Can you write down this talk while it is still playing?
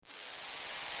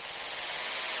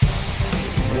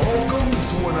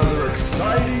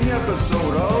exciting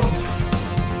episode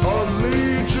of A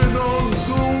Legion on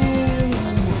Zoom.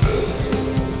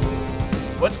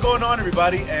 What's going on,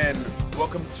 everybody, and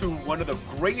welcome to one of the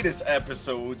greatest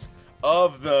episodes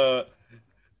of the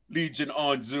Legion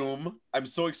on Zoom. I'm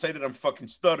so excited I'm fucking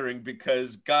stuttering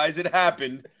because, guys, it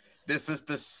happened. This is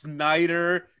the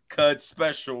Snyder Cut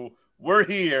special. We're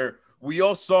here. We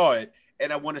all saw it,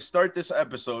 and I want to start this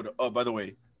episode. Oh, by the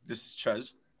way, this is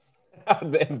Chuz.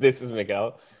 This is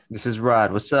Miguel. This is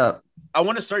Rod. What's up? I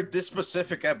want to start this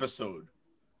specific episode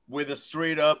with a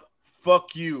straight up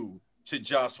fuck you to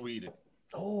Joss Whedon.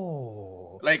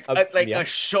 Oh, A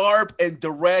sharp and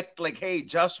direct, like, hey,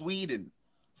 Joss Whedon,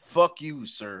 fuck you,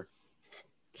 sir.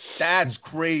 That's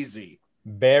crazy.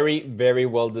 very, very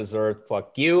well deserved.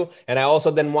 Fuck you. And I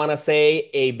also then want to say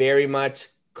a very much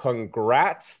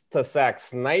congrats to Zack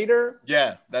Snyder.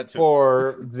 Yeah, that's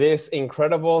for this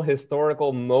incredible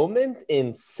historical moment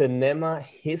in cinema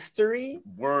history.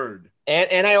 Word.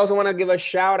 And I also want to give a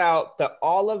shout out to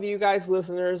all of you guys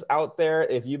listeners out there.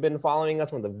 If you've been following us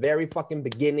from the very fucking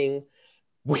beginning,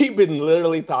 we've been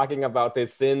literally talking about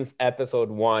this since episode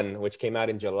 1, which came out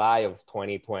in July of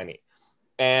 2020.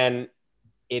 And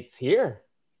it's here.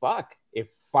 Fuck. It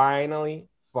finally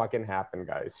fucking happened,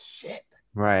 guys. Shit.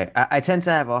 Right. I tend to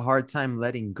have a hard time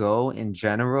letting go in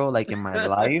general, like in my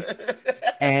life.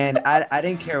 And I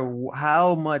didn't care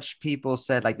how much people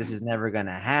said, like, this is never going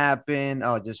to happen.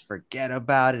 Oh, just forget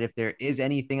about it. If there is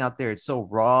anything out there, it's so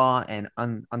raw and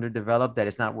underdeveloped that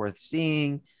it's not worth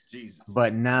seeing. Jesus.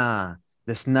 But nah,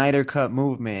 the Snyder Cut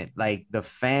movement, like the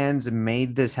fans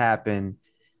made this happen.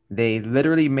 They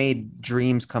literally made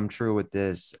dreams come true with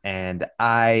this. And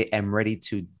I am ready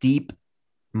to deep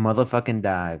motherfucking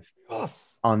dive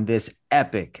on this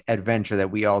epic adventure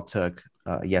that we all took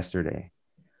yesterday.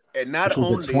 And not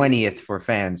only only the 20th for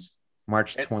fans,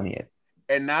 March 20th.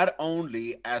 And not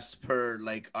only as per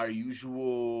like our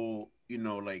usual,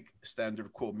 like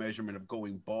standard quote measurement of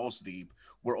going balls deep,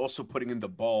 we're also putting in the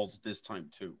balls this time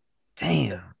too.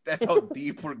 Damn. That's how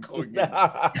deep we're going in.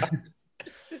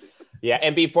 Yeah,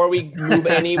 and before we move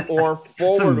any more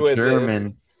forward with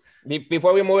this,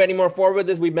 before we move any more forward with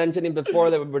this, we mentioned it before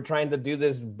that we were trying to do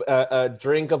this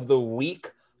drink of the week,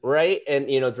 right? And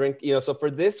so for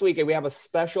this week we have a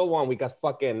special one. We got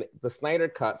fucking the Snyder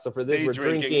Cut. So for this, we're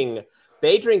drinking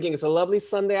day drinking. It's a lovely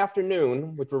Sunday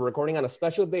afternoon, which we're recording on a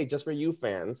special day just for you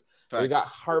fans. We got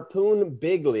Harpoon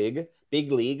Big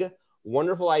League,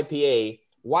 wonderful IPA.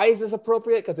 Why is this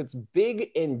appropriate? Because it's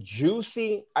big and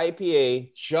juicy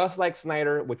IPA, just like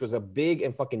Snyder, which was a big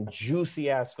and fucking juicy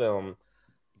ass film.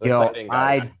 Yo,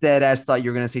 I dead ass thought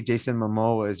you were gonna say Jason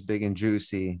Momoa is big and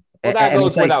juicy. Well, that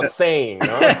goes without saying.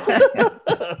 No?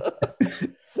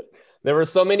 There were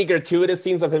so many gratuitous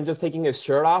scenes of him just taking his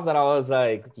shirt off that I was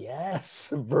like,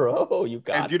 "Yes, bro, you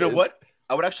got." And you know what?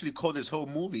 I would actually call this whole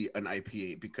movie an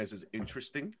IPA because it's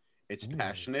interesting, it's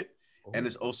passionate, and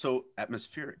it's also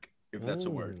atmospheric. If that's a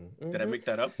word. Did I make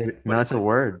that up? No, that's a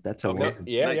word. That's a word.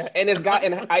 Yeah, nice. Yeah. And it's got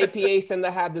an IPAs tend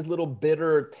to have this little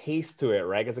bitter taste to it,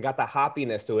 right? Because it got the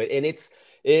hoppiness to it.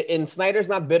 And Snyder's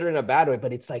not bitter in a bad way,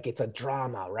 but it's like it's a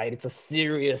drama, right? It's a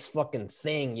serious fucking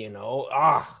thing,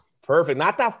 perfect.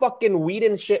 Not that fucking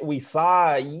Whedon shit we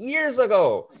saw years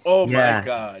ago. Oh my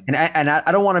God. And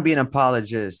I don't want to be an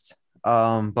apologist.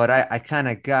 But I kind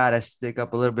of gotta stick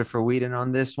up a little bit for Whedon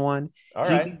on this one. All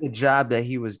he right. did the job that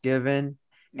he was given.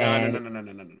 No.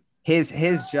 His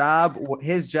job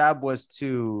was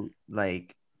to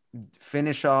like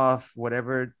finish off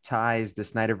whatever ties the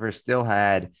Snyderverse still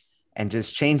had and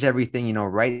just change everything,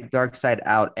 write Darkseid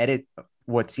out, edit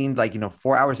what seemed like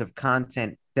 4 hours of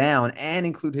content down and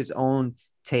include his own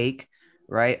take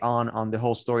right on the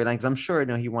whole storyline, because I'm sure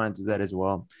he wanted to do that as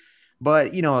well.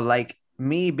 But like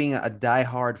me being a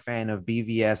diehard fan of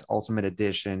BVS Ultimate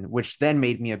Edition, which then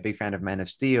made me a big fan of Man of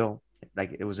Steel,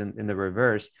 like it was in the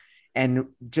reverse, and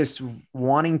just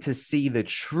wanting to see the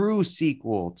true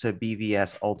sequel to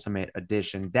BVS Ultimate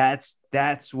Edition. That's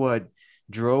what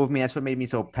drove me. That's what made me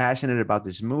so passionate about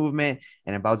this movement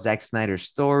and about Zack Snyder's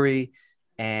story.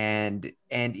 And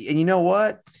you know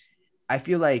what? I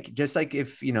feel like just like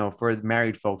if, for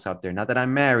married folks out there, not that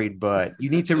I'm married, but you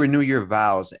need to renew your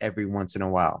vows every once in a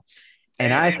while.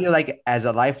 And I feel like as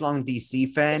a lifelong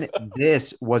DC fan,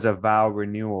 this was a vow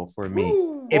renewal for me.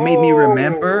 It made me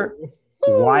remember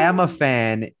why I'm a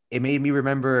fan. It made me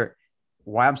remember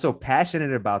why I'm so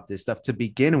passionate about this stuff to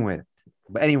begin with.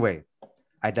 But anyway,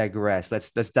 I digress.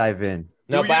 Let's dive in.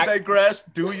 Do you digress?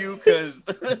 Do you? Because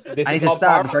I need to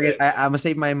stop. I'm gonna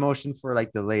save my emotion for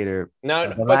like the later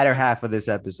half of this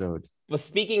episode. But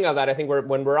speaking of that, I think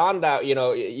when we're on that,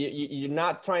 you're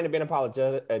not trying to be an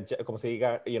apologist, como se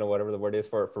diga, whatever the word is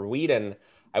for Whedon.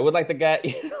 I would like to get,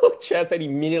 Ches had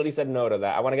immediately said no to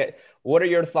that. I want to get, what are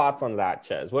your thoughts on that,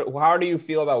 Ches? How do you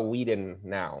feel about Whedon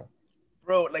now?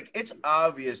 Bro, like, it's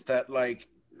obvious that, like,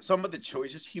 some of the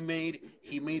choices he made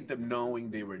them knowing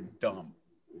they were dumb.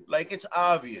 Like, it's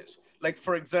obvious. Like,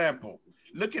 for example,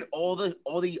 look at all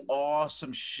the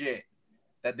awesome shit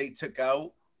that they took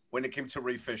out when it came to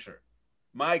Ray Fisher.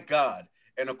 My God.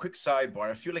 And a quick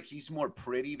sidebar, I feel like he's more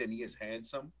pretty than he is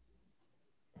handsome.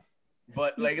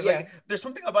 But like, it's like there's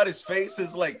something about his face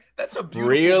is like, that's a beautiful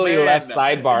really man. Left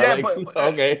sidebar. Yeah, like,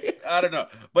 okay. I don't know.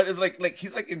 But it's like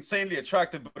he's like insanely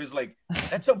attractive, but it's like,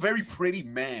 that's a very pretty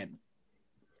man.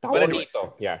 But anyway,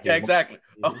 yeah, exactly.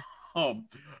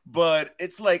 But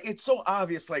it's like, it's so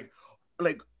obvious, like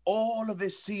all of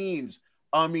his scenes.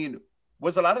 I mean,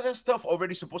 was a lot of that stuff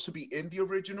already supposed to be in the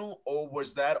original, or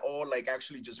was that all like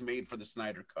actually just made for the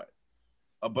Snyder Cut?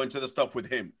 A bunch of the stuff with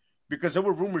him, because there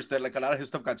were rumors that like a lot of his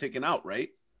stuff got taken out, right?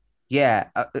 Yeah,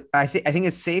 I think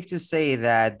it's safe to say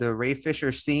that the Ray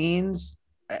Fisher scenes,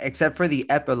 except for the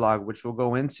epilogue, which we'll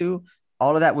go into,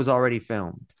 all of that was already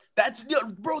filmed. That's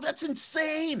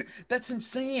insane. That's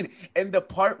insane. And the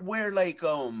part where like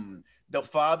the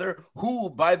father, who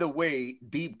by the way,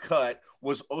 deep cut,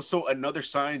 was also another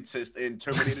scientist in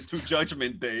Terminator 2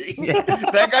 Judgment Day. Yeah.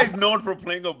 That guy's known for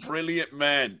playing a brilliant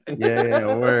man. Yeah,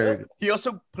 word. He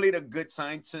also played a good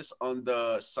scientist on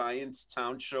the Science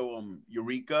Town show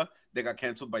Eureka. They got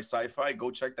canceled by Sci-Fi. Go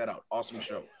check that out. Awesome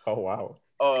show. Oh wow.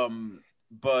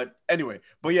 But anyway,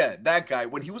 yeah, that guy,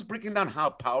 when he was breaking down how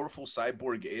powerful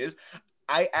Cyborg is,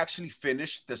 I actually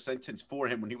finished the sentence for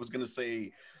him when he was gonna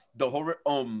say the whole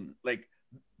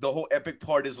the whole epic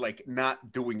part is like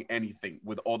not doing anything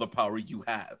with all the power you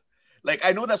have. Like,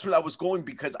 I know that's where I was going,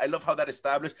 because I love how that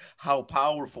established how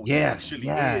powerful he actually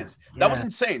is. That was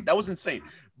insane. That was insane.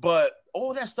 But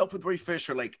all that stuff with Ray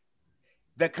Fisher, like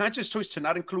that conscious choice to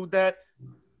not include that,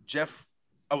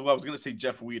 I was going to say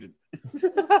Jeff Whedon.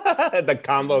 The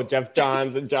combo, Jeff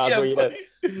Johns and Joss Whedon.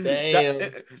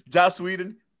 Damn. Joss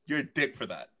Whedon, you're a dick for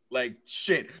that. Like,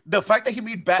 shit. The fact that he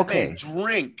made Batman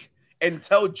drink and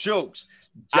tell jokes,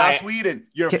 Joss Whedon,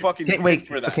 you're a fucking dick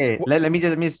for that. Okay,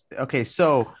 okay,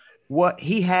 so what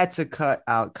he had to cut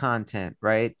out content,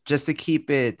 right? Just to keep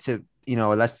it to,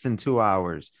 less than 2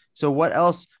 hours. So what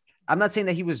else? I'm not saying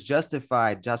that he was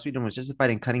justified. Joss Whedon was justified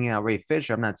in cutting out Ray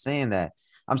Fisher. I'm not saying that.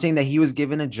 I'm saying that he was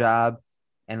given a job,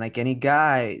 and like any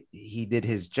guy, he did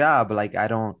his job. Like, I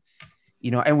don't,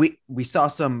 and we saw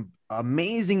some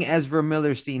amazing Ezra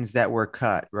Miller scenes that were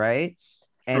cut, right?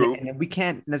 And we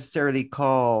can't necessarily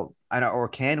call, or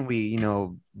can we,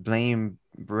 blame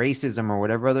racism or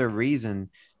whatever other reason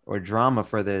or drama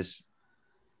for this.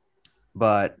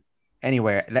 But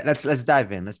anyway, let's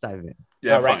dive in.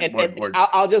 Yeah, all right. And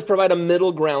I'll just provide a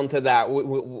middle ground to that.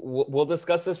 We'll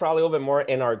discuss this probably a little bit more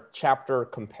in our chapter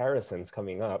comparisons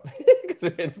coming up because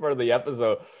we're in for the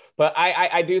episode. But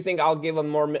I do think I'll give a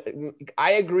more.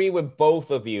 I agree with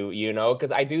both of you,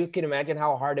 because I can imagine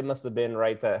how hard it must have been,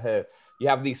 right? To you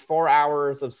have these 4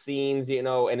 hours of scenes,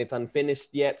 and it's unfinished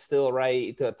yet still,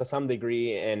 right? To some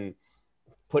degree, and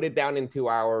put it down in 2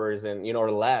 hours and,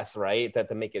 or less, right?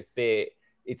 To make it fit.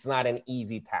 It's not an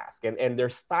easy task, and their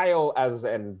style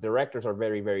and directors are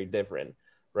very, very different,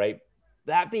 right?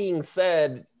 That being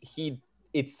said,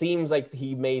 it seems like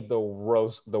he made the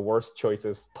worst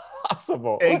choices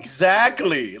possible.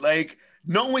 Exactly, like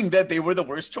knowing that they were the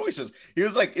worst choices.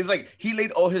 It's like he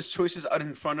laid all his choices out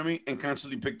in front of me and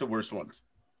constantly picked the worst ones.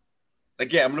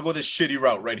 Like, yeah, I'm gonna go this shitty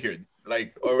route right here.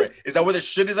 Like, all right, is that where the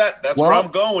shit is at? That's where I'm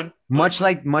going. Much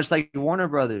like Warner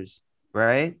Brothers.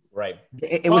 Right.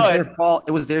 It was their fault.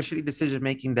 It was their shitty decision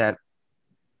making that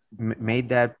made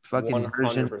that fucking 100%.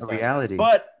 Version of reality.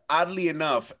 But oddly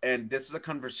enough, and this is a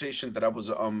conversation that I was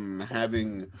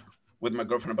having with my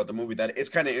girlfriend about the movie, that it's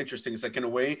kind of interesting. It's like, in a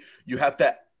way, you have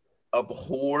to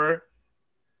abhor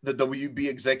the WB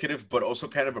executive, but also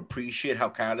kind of appreciate how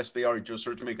callous they are just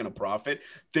sort of making a profit.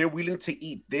 They're willing to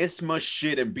eat this much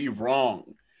shit and be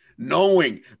wrong,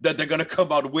 knowing that they're gonna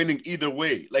come out winning either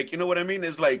way. Like, you know what I mean?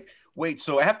 It's like, wait,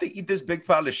 so I have to eat this big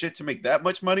pile of shit to make that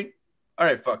much money? All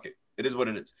right, fuck it. It is what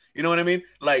it is. You know what I mean?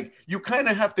 Like, you kind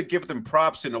of have to give them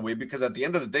props in a way, because at the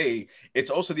end of the day, it's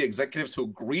also the executives who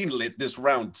greenlit this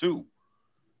round too.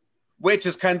 Which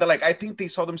is kind of like, I think they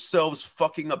saw themselves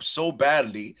fucking up so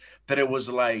badly that it was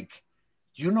like,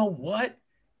 you know what?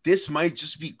 This might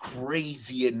just be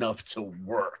crazy enough to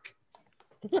work.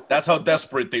 That's how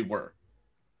desperate they were.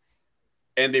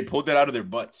 And they pulled it out of their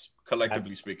butts,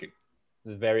 collectively speaking.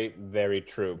 Very, very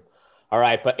true. All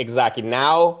right, but exactly.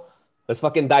 Now, Let's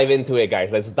fucking dive into it,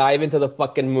 guys. Let's dive into the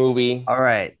fucking movie. All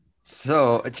right.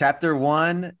 So chapter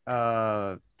 1,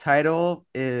 title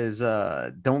is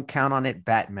Don't Count on It,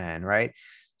 Batman, right?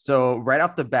 So right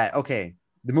off the bat, okay,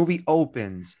 the movie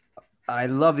opens. I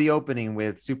love the opening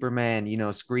with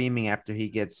Superman, screaming after he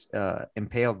gets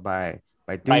impaled by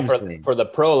Doomsday. Right, for the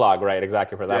prologue, right?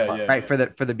 Exactly, for that part. Yeah. Right, for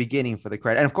the beginning, for the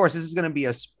credit. And of course, this is going to be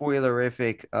a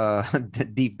spoilerific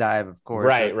deep dive, of course.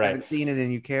 Right, so if right. you haven't seen it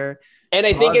and you care. And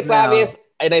I think it's obvious.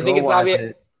 And I think it's obvious.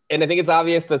 It. And I think it's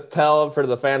obvious to tell for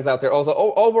the fans out there. Also,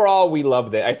 overall, we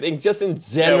loved it. I think just in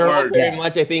general, very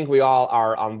much. I think we all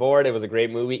are on board. It was a great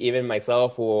movie. Even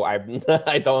myself, who I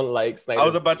don't like Snyder. I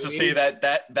was about to say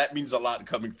that means a lot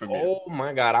coming from you. Oh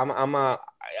my god,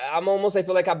 I'm almost. I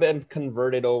feel like I've been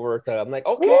converted over to. I'm like,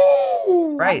 okay,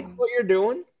 right, that's what you're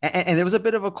doing. And there was a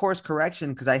bit of a course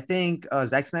correction because I think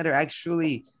Zack Snyder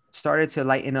actually started to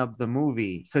lighten up the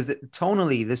movie because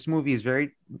tonally, this movie is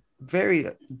very, very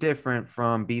different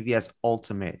from BVS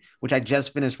Ultimate, which I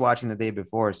just finished watching the day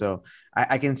before. So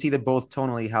I can see that both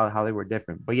tonally how they were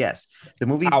different. But yes, the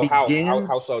movie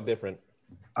begins. How so different?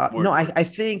 No, I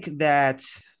think that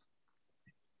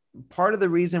part of the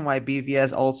reason why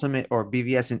BVS Ultimate or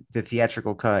BVS in the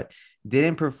theatrical cut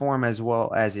didn't perform as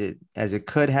well as it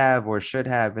could have or should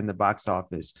have in the box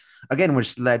office, again,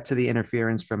 which led to the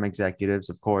interference from executives,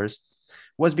 of course,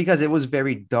 was because it was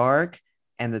very dark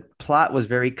and the plot was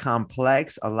very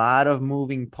complex, a lot of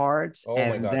moving parts.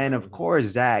 And then, of course,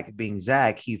 Zack, being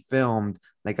Zack, he filmed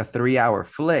like a 3-hour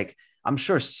flick. I'm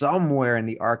sure somewhere in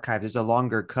the archive there's a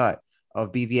longer cut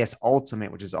of BVS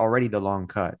Ultimate, which is already the long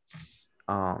cut.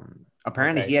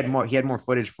 Apparently he had more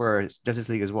footage for Justice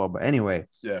League as well. But anyway,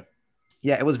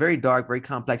 yeah, it was very dark, very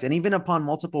complex. And even upon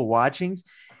multiple watchings,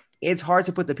 it's hard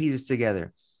to put the pieces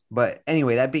together. But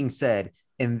anyway, that being said,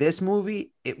 in this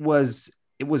movie, it was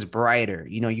brighter.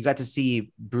 You got to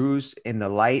see Bruce in the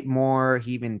light more.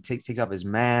 He even takes off his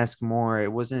mask more.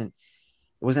 It wasn't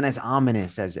as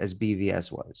ominous as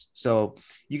BVS was. So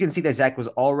you can see that Zack was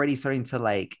already starting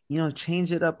to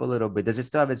change it up a little bit. Does it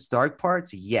still have its dark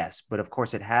parts? Yes. But of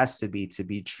course it has to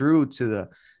be true to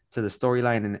the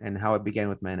storyline and how it began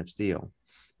with Man of Steel.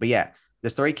 But yeah, the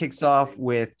story kicks off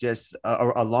with just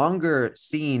a longer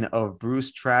scene of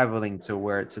Bruce traveling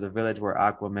to the village where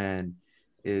Aquaman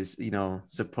is,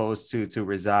 supposed to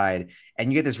reside.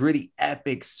 And you get this really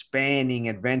epic spanning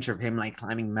adventure of him like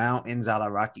climbing mountains a la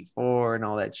Rocky IV and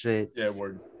all that shit. Yeah,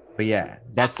 word. But yeah,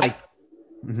 that's like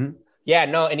Yeah,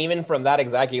 no, and even from that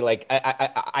exactly, like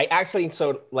I actually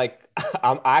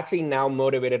I'm actually now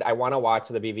motivated. I want to watch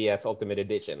the BVS Ultimate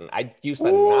Edition. I used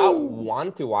to not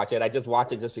want to watch it. I just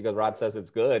watch it just because Rod says it's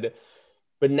good.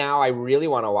 But now I really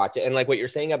want to watch it. And like what you're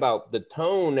saying about the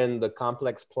tone and the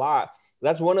complex plot,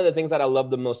 that's one of the things that I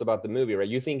love the most about the movie, right?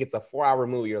 You think it's a 4-hour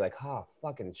movie, you're like, oh,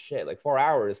 fucking shit, like 4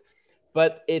 hours.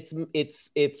 But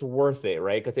it's worth it,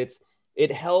 right? Because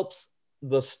it helps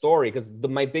the story. Because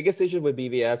my biggest issue with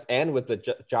BVS and with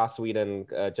the Joss Whedon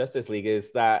Justice League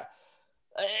is that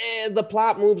the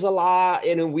plot moves a lot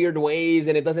in weird ways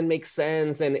and it doesn't make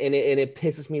sense, and it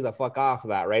pisses me the fuck off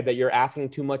that you're asking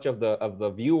too much of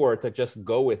the viewer to just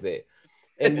go with it.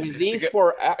 And with these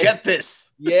get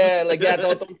this,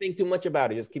 don't think too much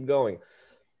about it, just keep going.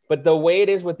 But the way it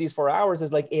is with these 4 hours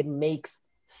is like it makes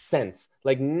sense.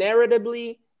 Like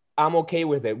narratively, I'm okay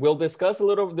with it. We'll discuss a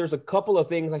little. There's a couple of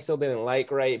things I still didn't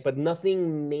like, right? But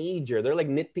nothing major. They're like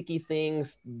nitpicky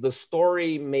things. The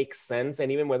story makes sense.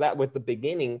 And even with the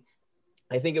beginning,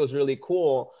 I think it was really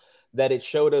cool that it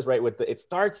showed us, right, it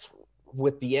starts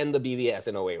with the end of BVS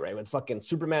in a way, right? With fucking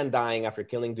Superman dying after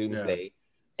killing Doomsday.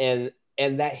 Yeah.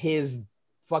 And that his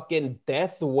fucking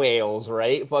death wails,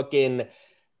 right? Fucking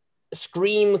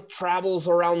scream travels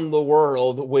around the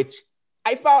world, which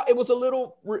I thought it was a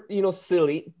little,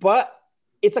 silly, but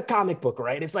it's a comic book,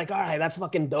 right? It's like, all right, that's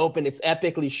fucking dope. And it's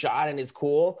epically shot and it's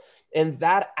cool. And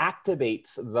that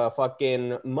activates the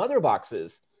fucking mother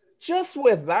boxes. Just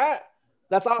with that,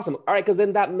 that's awesome. All right, because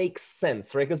then that makes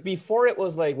sense, right? Because before it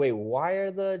was like, wait, why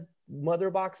are the mother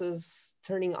boxes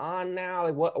turning on now?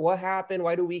 Like, what happened?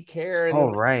 Why do we care?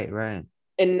 And right.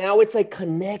 And now it's like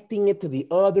connecting it to the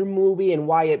other movie and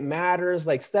why it matters.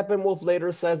 Like Steppenwolf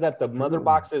later says that the mother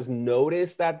boxes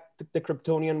noticed that the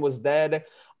Kryptonian was dead.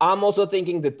 I'm also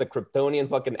thinking that the Kryptonian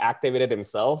fucking activated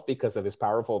himself because of his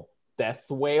powerful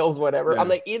death wails, whatever. Yeah. I'm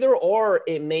like, either or,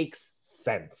 it makes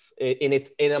sense.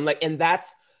 And I'm like, and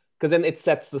that's because then it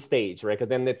sets the stage, right? Because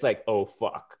then it's like, oh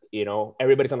fuck,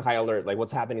 everybody's on high alert. Like,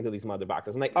 what's happening to these mother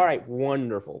boxes? I'm like, all right,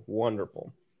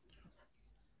 wonderful.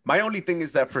 My only thing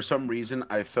is that for some reason,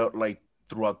 I felt like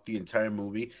throughout the entire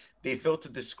movie, they failed to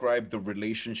describe the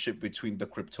relationship between the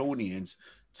Kryptonians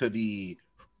to the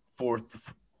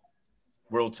fourth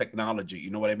world technology. You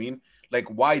know what I mean? Like,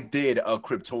 why did a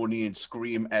Kryptonian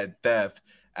scream at death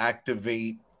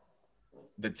activate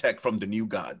the tech from the New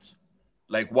Gods?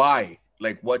 Like, why?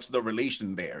 Like, what's the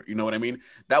relation there? You know what I mean?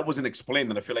 That wasn't explained,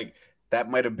 and I feel like that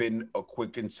might have been a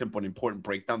quick and simple and important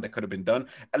breakdown that could have been done.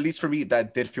 At least for me,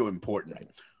 that did feel important.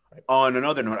 Right. On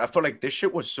another note, I felt like this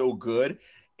shit was so good,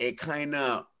 it kind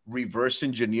of reverse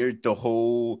engineered the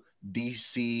whole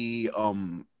DC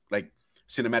like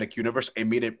cinematic universe and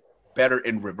made it better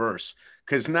in reverse.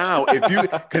 Because now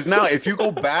if you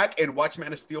go back and watch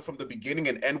Man of Steel from the beginning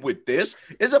and end with this,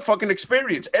 it's a fucking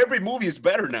experience. Every movie is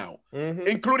better now,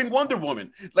 including Wonder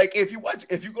Woman. Like, if you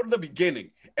go to the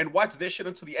beginning and watch this shit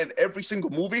until the end, every single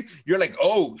movie, you're like,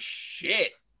 oh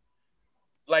shit.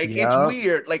 Like, it's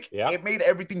weird. Like, it made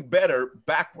everything better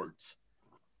backwards.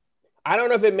 I don't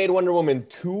know if it made Wonder Woman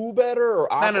 2 better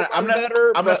or I'm not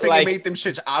saying like, it made them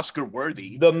shits Oscar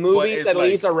worthy. The movies, at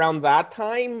least around that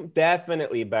time,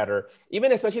 definitely better.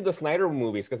 Even especially the Snyder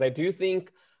movies, because I do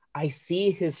think I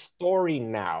see his story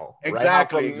now.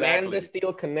 Exactly. Right? Man of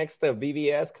Steel connects to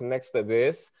BVS, connects to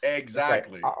this.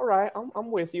 Exactly. Like, all right, I'm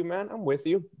with you, man. I'm with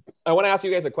you. I want to ask you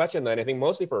guys a question then. I think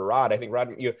mostly for Rod. I think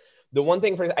Rod, the one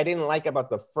thing I didn't like about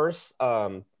the first,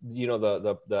 the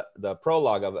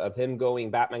prologue of him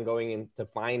Batman going in to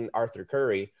find Arthur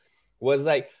Curry, was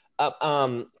like,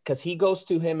 because he goes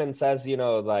to him and says,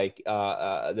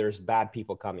 there's bad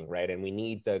people coming, right, and we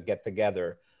need to get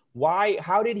together. Why?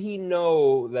 How did he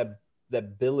know that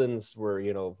villains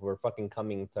were fucking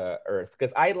coming to Earth?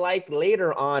 Because I like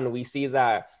later on we see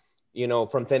that.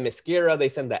 From Themyscira, they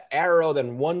send the arrow,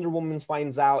 then Wonder Woman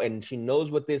finds out and she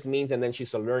knows what this means, and then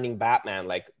she's learning Batman,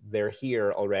 like, they're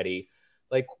here already.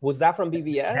 Like, was that from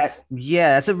BVS?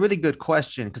 That's a really good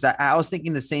question, because I was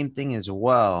thinking the same thing as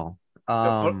well.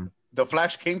 The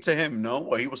Flash came to him, no?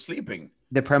 While he was sleeping.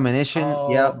 The premonition,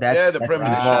 that's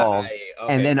premonition. Okay.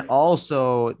 And then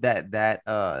also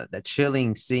that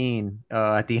chilling scene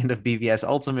at the end of BVS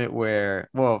Ultimate where,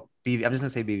 I'm just gonna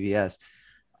say BVS.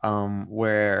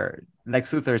 Where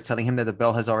Lex Luthor is telling him that the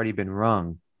bell has already been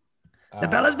rung. The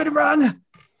bell has been rung,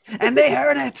 and they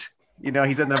heard it.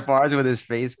 He's in the bars with his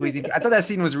face squeezing. I thought that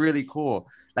scene was really cool.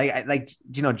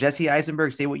 Jesse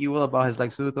Eisenberg, say what you will about his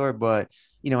Lex Luthor, but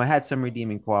it had some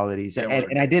redeeming qualities,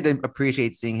 and I did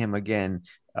appreciate seeing him again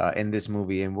in this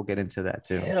movie, and we'll get into that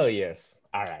too. Hell yes.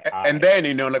 All right. And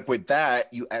then like with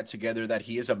that, you add together that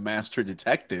he is a master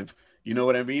detective. You know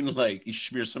what I mean? Like, you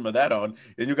smear some of that on,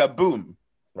 and you got boom.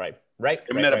 Right.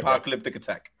 Apocalyptic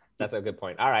attack. That's a good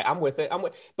point. All right, I'm with it.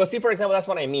 But see, for example, that's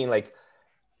what I mean. Like,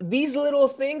 these little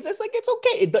things, it's like, it's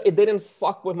okay. It didn't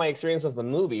fuck with my experience of the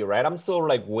movie, right? I'm still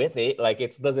like with it. Like,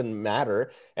 it doesn't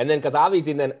matter. And then, because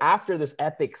obviously, then after this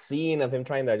epic scene of him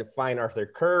trying to find Arthur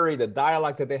Curry, the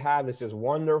dialogue that they have is just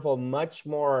wonderful, much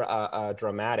more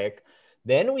dramatic.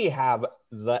 Then we have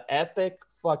the epic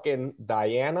fucking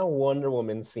Diana Wonder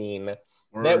Woman scene.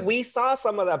 That we saw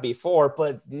some of that before,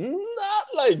 but not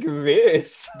like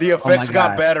this. The effects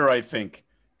got better, I think.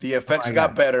 The effects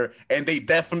got better, and they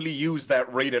definitely used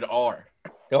that rated R.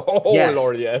 Oh, yes.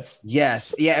 Lord, yes.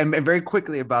 Yes. Yeah, and very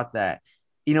quickly about that.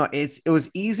 It was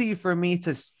easy for me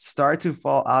to start to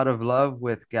fall out of love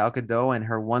with Gal Gadot and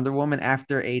her Wonder Woman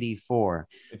after 84.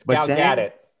 It's Gal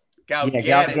Gadot. Gal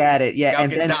Gadot. Yeah,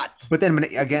 and then, but then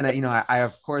again, I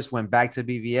of course went back to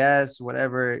BVS,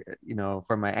 whatever,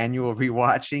 for my annual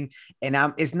rewatching, and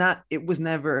it was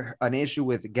never an issue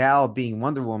with Gal being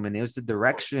Wonder Woman. It was the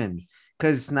direction,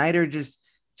 because Snyder just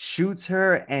shoots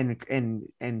her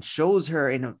and shows her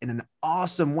in an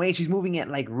awesome way. She's moving at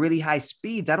like really high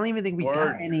speeds. I don't even think we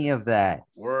got any of that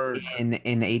in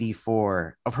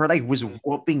 84 of her like was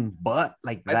whooping butt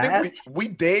like that. I think we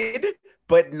did.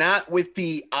 But not with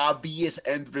the obvious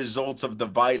end results of the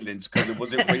violence, because it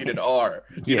wasn't rated R.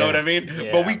 You know what I mean?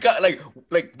 Yeah. But we got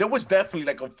like there was definitely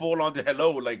like a full on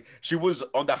hello. Like, she was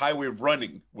on the highway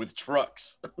running with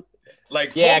trucks,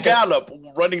 like full gallop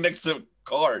running next to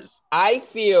cars. I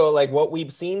feel like what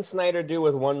we've seen Snyder do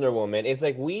with Wonder Woman is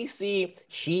like we see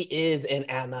she is an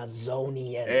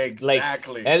Amazonian.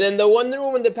 Exactly. And then the Wonder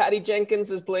Woman that Patty Jenkins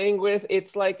is playing with,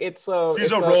 she's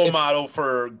a role model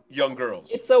for young girls.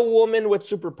 It's a woman with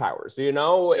superpowers,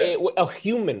 a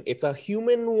human. It's a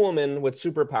human woman with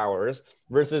superpowers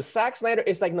versus Zack Snyder.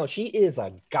 It's like, no, she is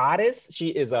a goddess. She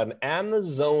is an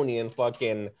Amazonian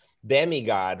fucking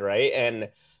demigod, right? And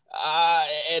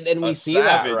we see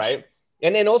savage. That, right?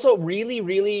 And then also really,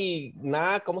 really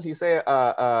not, como se dice,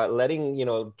 letting,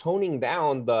 toning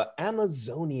down the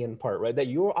Amazonian part, right? That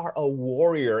you are a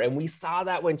warrior. And we saw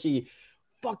that when she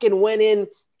fucking went in,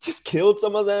 just killed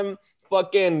some of them,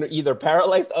 fucking either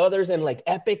paralyzed others and like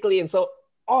epically. And so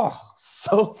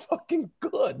so fucking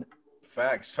good.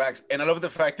 Facts. And I love the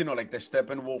fact, like the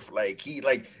Steppenwolf, like he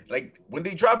like when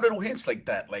they drop little hints like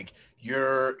that, like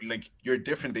you're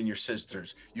different than your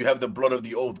sisters. You have the blood of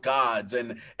the old gods,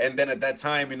 and then at that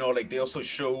time, like they also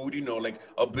showed, like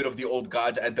a bit of the old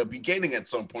gods at the beginning at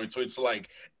some point. So it's like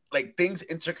things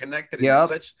interconnected in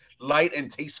such light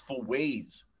and tasteful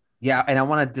ways. Yeah, and I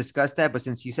want to discuss that, but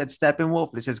since you said Steppenwolf,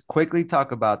 let's just quickly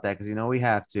talk about that because we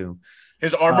have to.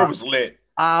 His armor was lit.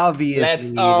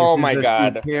 Obviously, oh my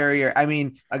god, superior. I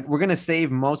mean, we're gonna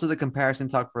save most of the comparison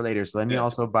talk for later, so let me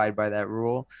also abide by that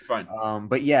rule. Fine.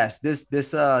 But yes, this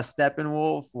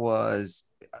Steppenwolf was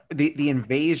the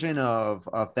invasion of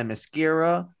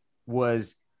Themyscira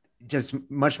was just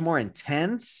much more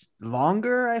intense,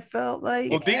 longer. I felt like.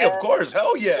 Well, of course,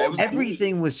 hell yeah!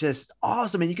 Everything was just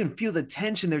awesome, and you can feel the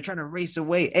tension. They're trying to race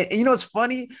away, and it's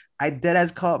funny. I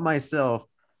deadass caught myself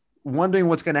wondering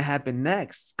what's gonna happen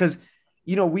next because.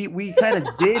 We kind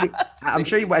of did. I'm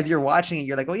sure as you're watching it,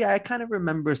 you're like, oh yeah, I kind of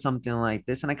remember something like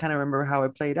this, and I kind of remember how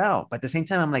it played out. But at the same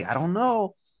time, I'm like, I don't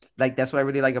know. Like that's what I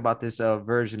really like about this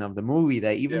version of the movie.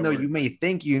 That even though you may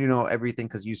think you know everything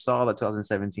because you saw the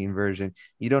 2017 version,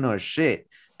 you don't know shit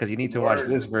because you need to watch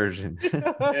this version.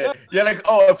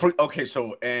 Okay.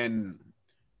 So and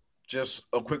just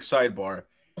a quick sidebar,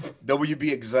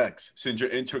 WB execs, since you're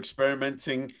into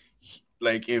experimenting,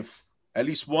 like if at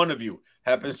least one of you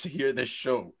happens to hear this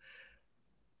show,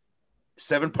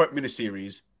 7-part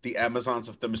miniseries, The Amazons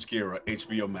of Themyscira,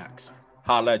 HBO Max.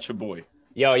 Holla at your boy.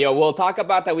 Yo, we'll talk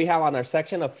about that. We have on our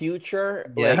section of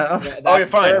future. Yeah. That's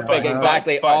fine. Perfect.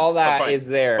 Exactly. All that is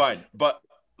there. Fine. But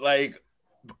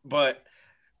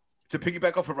to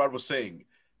piggyback off what Rod was saying,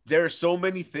 there are so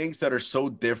many things that are so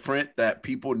different that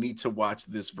people need to watch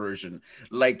this version.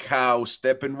 Like how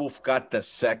Steppenwolf got the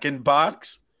second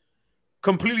box.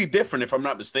 Completely different, if I'm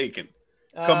not mistaken.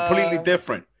 Completely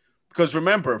different. Because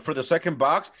remember, for the second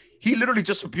box, he literally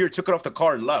just appeared, took it off the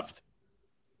car, and left.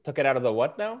 Took it out of the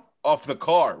what now? Off the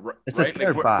car. It's right? A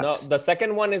third box. No, the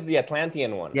second one is the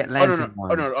Atlantean one. Yeah, Atlantean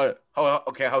one.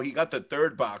 How he got the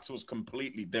third box was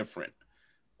completely different.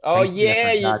 Oh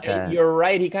yeah, you're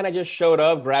right. He kind of just showed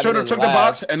up, grabbed it, took the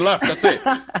box and left. That's it.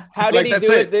 How did he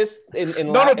do it? This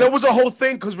in no, there was a whole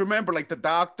thing because remember, like the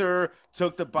doctor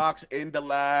took the box in the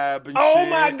lab. And oh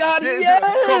my god,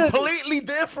 yes! Completely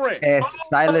different. Yes,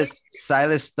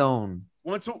 Silas Stone.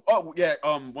 Once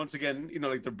again,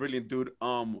 like the brilliant dude.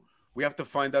 We have to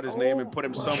find out his name and put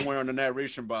him somewhere on the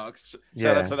narration box.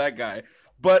 Shout out to that guy.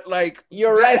 But like,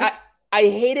 you're right. I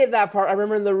hated that part. I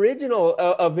remember in the original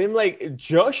of him like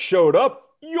just showed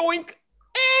up, yoink,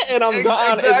 and I'm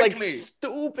gone. Exactly. It's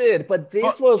like stupid. But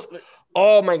this was,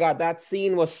 oh my god, that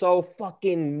scene was so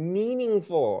fucking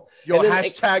meaningful. Yo,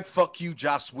 hashtag fuck you,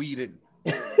 Joss Whedon.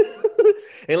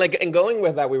 and going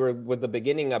with that, we were with the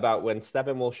beginning about when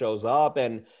Steppenwolf shows up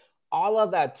and all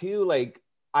of that too. Like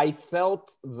I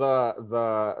felt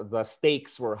the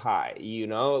stakes were high,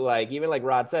 like even like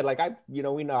Rod said, like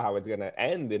we know how it's gonna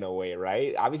end in a way,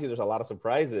 right? Obviously, there's a lot of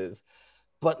surprises,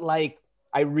 but like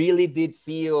I really did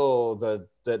feel that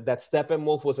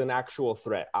Steppenwolf was an actual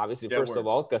threat. Obviously, first of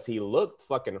all, because he looked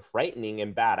fucking frightening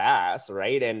and badass,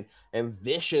 right? And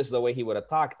vicious the way he would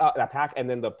attack, and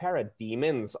then the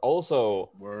parademons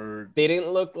also. They didn't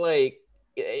look like.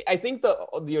 I think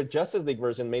your Justice League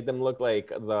version made them look like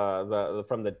the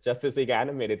from the Justice League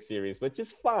animated series, which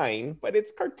is fine, but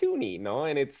it's cartoony,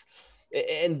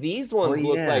 and these ones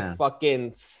look like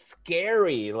fucking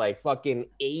scary, like fucking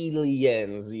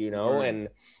aliens, and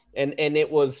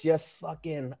it was just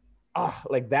fucking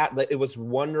like that. It was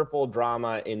wonderful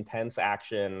drama, intense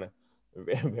action,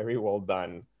 very well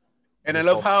done. And I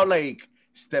love how like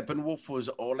Steppenwolf was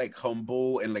all like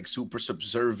humble and like super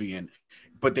subservient,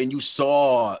 but then you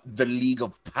saw the League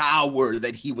of Power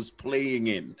that he was playing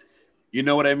in. You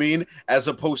know what I mean? As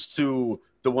opposed to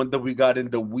the one that we got in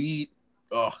the Wheat.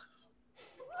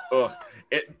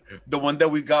 The one that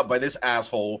we got by this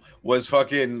asshole was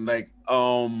fucking like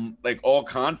all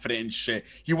confident and shit.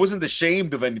 He wasn't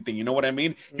ashamed of anything. You know what I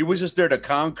mean? He was just there to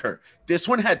conquer. This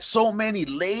one had so many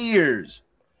layers.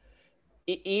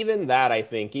 Even that,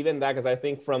 because I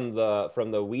think from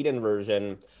the Whedon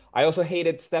version, I also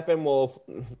hated Steppenwolf,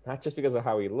 not just because of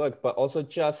how he looked, but also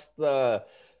just I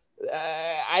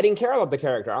didn't care about the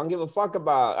character. I don't give a fuck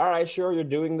about, all right, sure, you're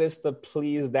doing this to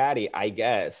please daddy, I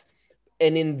guess.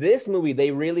 And in this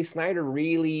movie, Snyder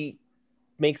really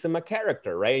makes him a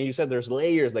character, right? And you said there's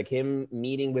layers, like him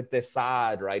meeting with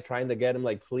Desaad, right? Trying to get him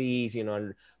like, please,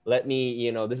 let me,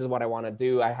 this is what I want to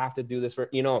do. I have to do this for,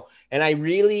 and I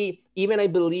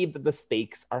believe that the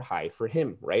stakes are high for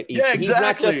him, right? Yeah, He's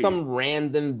not just some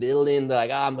random villain that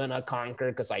like, I'm going to conquer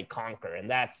because I conquer and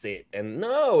that's it. And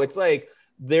no, it's like,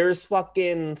 there's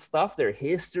fucking stuff there,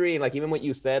 history, and like even what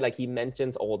you said, like he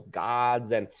mentions old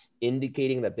gods and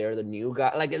indicating that they're the new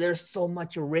god. Like there's so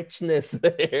much richness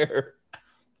there.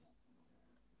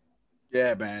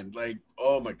 Yeah, man. Like,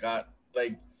 oh my God.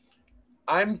 Like,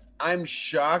 I'm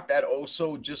shocked at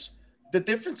also just the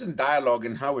difference in dialogue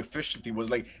and how efficient he was.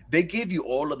 Like, they gave you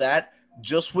all of that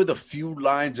just with a few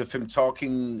lines of him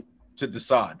talking to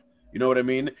Desaad. You know what I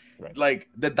mean? Right. Like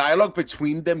the dialogue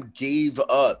between them gave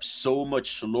up so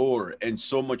much lore and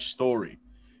so much story.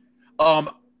 I'm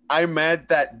mad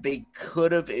that they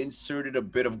could have inserted a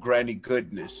bit of granny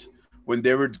goodness when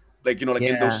they were like,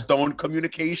 in those stone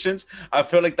communications. I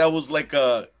feel like that was like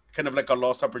a kind of like a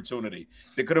lost opportunity.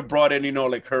 They could have brought in,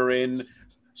 like her in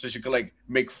so she could like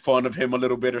make fun of him a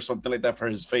little bit or something like that for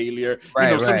his failure.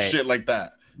 Some shit like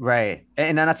that. Right.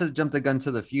 And not to jump the gun to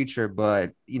the future,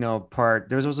 but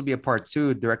there's supposed to be a part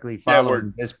 2 directly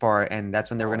following this part, and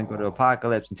that's when they were going to go to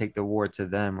Apocalypse and take the war to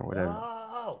them or whatever.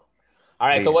 Oh. All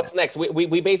right, so what's next?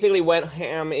 We basically went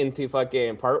ham into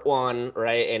fucking part 1,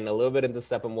 right, and a little bit into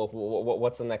Steppenwolf.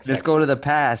 What's the next? Let's go to the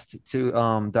past to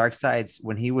Darkseid's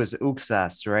when he was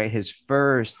Uxas, right? His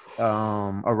first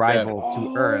arrival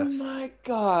to Earth. Oh my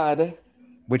God.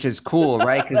 Which is cool,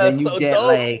 right? Because then you get dope.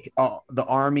 Like the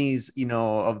armies,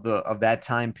 of that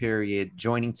time period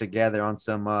joining together on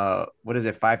some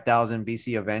 5,000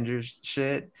 BC Avengers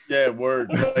shit. Yeah, word.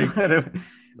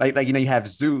 Like you have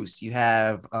Zeus, you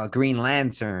have Green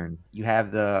Lantern, you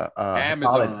have the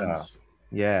Amazons,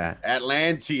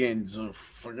 Atlanteans,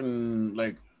 fucking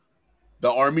like the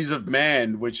armies of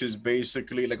man, which is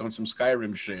basically like on some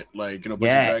Skyrim shit, like bunch of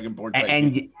Dragonborn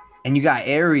type and you got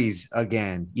Ares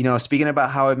again. Speaking about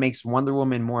how it makes Wonder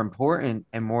Woman more important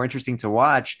and more interesting to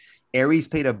watch, Ares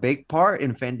played a big part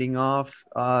in fending off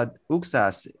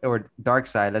Uxas or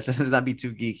Darkseid. Let's not be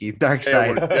too geeky.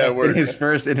 Darkseid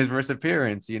in his first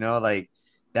appearance. Like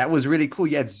that was really cool.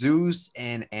 You had Zeus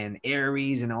and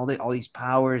Ares and all these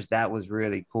powers. That was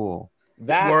really cool.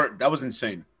 That was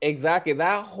insane. Exactly.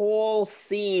 That whole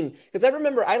scene, because I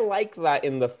remember I liked that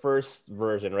in the first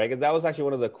version, right? Because that was actually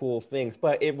one of the cool things,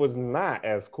 but it was not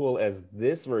as cool as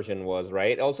this version was,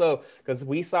 right? Also, because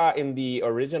we saw in the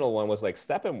original one was like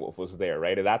Steppenwolf was there,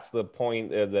 right? And that's the point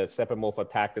that Steppenwolf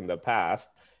attacked in the past.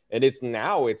 And it's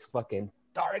fucking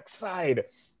Darkseid.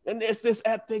 And there's this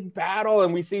epic battle,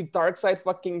 and we see Darkseid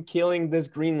fucking killing this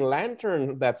Green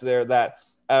Lantern that's there that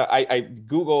I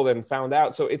Googled and found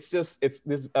out. So it's this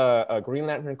a Green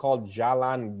Lantern called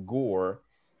Jalan Ghur,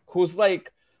 who's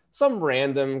like some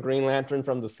random Green Lantern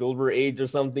from the Silver Age or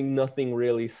something. Nothing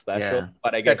really special. Yeah.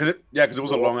 But I guess because it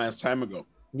was a long ass time ago.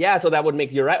 Yeah, so that would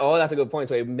make you right. Oh, that's a good point.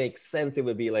 So it makes sense. It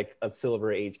would be like a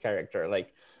Silver Age character.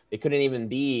 Like it couldn't even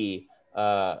be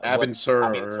Abin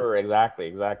Sur.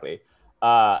 Exactly.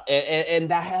 And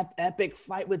that epic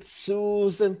fight with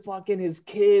Zeus and fucking his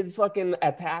kids fucking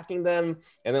attacking them,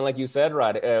 and then like you said,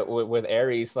 Rod, with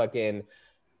Ares fucking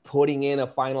putting in a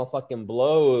final fucking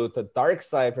blow to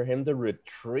Darkseid for him to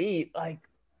retreat. Like,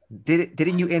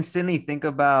 didn't you instantly think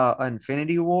about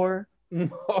Infinity War?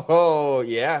 Oh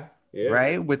yeah.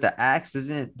 Right, with the axe,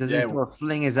 doesn't Thor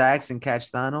fling his axe and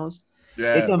catch Thanos?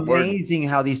 Yeah, it's amazing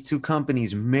how these two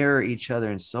companies mirror each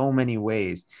other in so many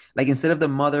ways. Like instead of the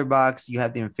mother box, you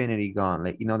have the Infinity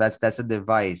Gauntlet. That's a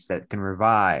device that can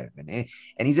revive, and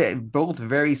these are both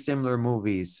very similar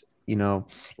movies. And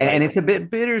it's a bit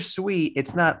bittersweet.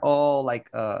 It's not all like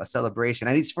a celebration,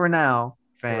 at least for now,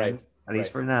 fans. At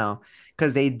least for now,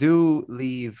 because they do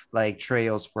leave like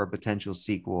trails for a potential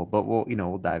sequel. But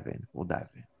we'll dive in.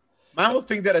 My whole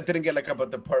thing that I didn't get like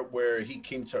about the part where he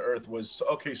came to Earth was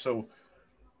okay. So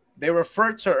they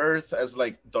refer to Earth as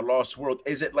like the lost world.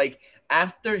 Is it like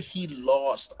after he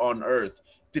lost on Earth,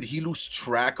 did he lose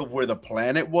track of where the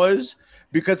planet was?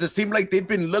 Because it seemed like they've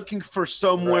been looking for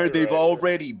somewhere they've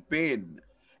already been.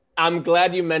 I'm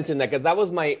glad you mentioned that, because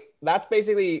that's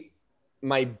basically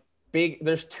my big.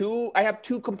 I have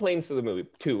two complaints to the movie,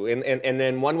 and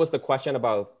then one was the question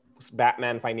about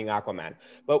Batman finding Aquaman.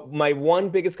 But my one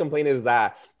biggest complaint is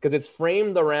that because it's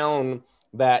framed around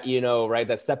that,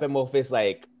 that Steppenwolf is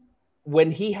like,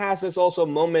 when he has this also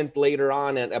moment later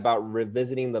on about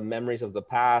revisiting the memories of the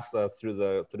past through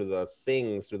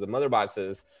the mother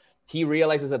boxes, he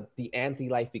realizes that the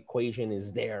anti-life equation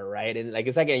is there, right? And like,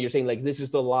 it's again, you're saying like, this is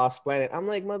the lost planet. I'm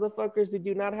like, motherfuckers, did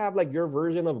you not have like your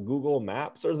version of Google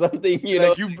Maps or something? You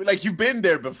know, you've been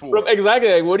there before.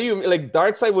 Exactly. Like, what do you like?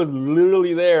 Darkseid was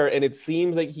literally there, and it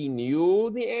seems like he knew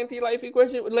the anti-life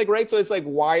equation, like, right? So it's like,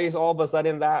 why is all of a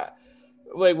sudden that,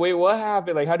 like, wait, what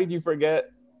happened? Like, how did you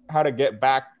forget how to get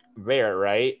back there,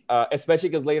 right? Especially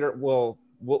because later,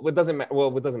 it doesn't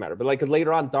matter. But like, because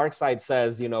later on, Darkseid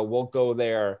says, you know, we'll go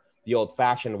there the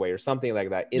old-fashioned way or something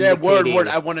like that. Yeah, word.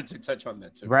 I wanted to touch on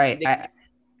that too. Right.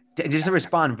 Just to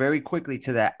respond very quickly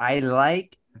to that, I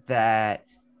like that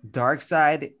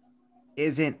Darkseid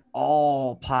isn't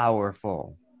all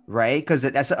powerful, right? Because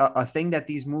that's a thing that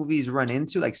these movies run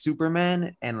into, like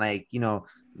Superman and like, you know,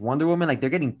 Wonder Woman, like they're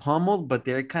getting pummeled, but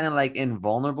they're kind of like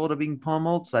invulnerable to being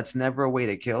pummeled. So that's never a way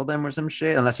to kill them or some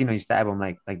shit, unless, you know, you stab them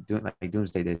like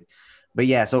Doomsday did. But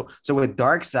yeah, so with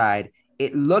Darkseid,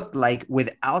 it looked like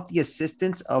without the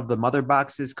assistance of the mother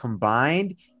boxes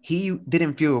combined, he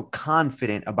didn't feel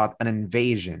confident about an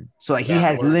invasion. So like, he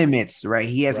has limits, right?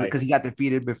 He has, because he got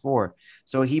defeated before.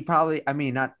 So he probably, I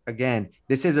mean, not again,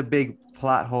 this is a big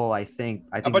plot hole, I think.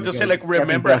 I'm about to say, like,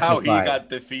 remember how he got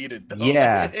defeated, though.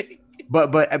 Yeah.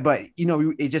 But you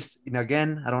know, it just, you know,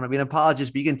 again, I don't want to be an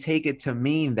apologist, but you can take it to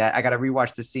mean that, I got to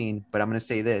rewatch the scene, but I'm going to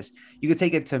say this. You could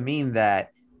take it to mean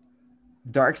that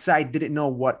Darkseid didn't know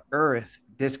what Earth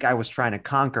this guy was trying to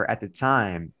conquer at the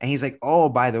time. And he's like, oh,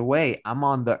 by the way, I'm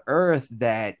on the Earth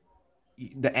that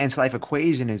the anti-life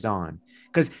equation is on.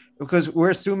 Because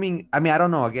we're assuming, I mean, I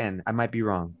don't know, again, I might be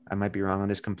wrong on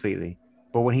this completely.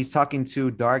 But when he's talking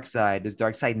to Darkseid, does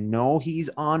Darkseid know he's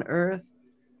on Earth?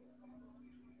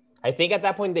 I think at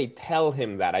that point they tell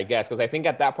him that, I guess, because I think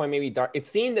at that point maybe it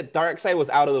seemed that Darkseid was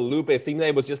out of the loop. It seemed that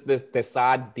it was just this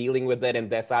Desaad dealing with it,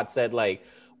 and Desaad said like,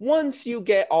 once you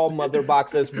get all mother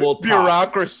boxes, we'll talk.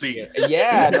 Bureaucracy.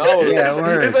 Yeah, no.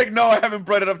 It's like, no, I haven't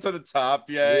brought it up to the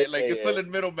top yet. It's still in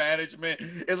middle management.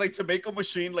 It's like, to make a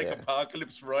machine like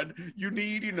Apocalypse run, you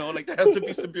need, you know, like there has to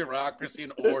be some bureaucracy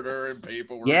and order and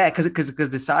paperwork. Yeah, because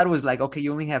Desaad was like, okay,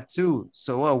 you only have 2.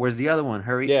 So, where's the other one?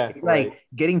 Hurry. Yeah, like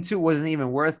getting 2 wasn't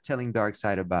even worth telling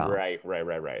Darkseid about. Right.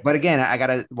 But again, I got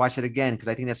to watch it again because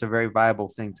I think that's a very viable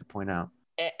thing to point out.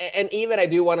 And even I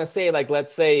do want to say, like,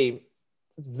 let's say,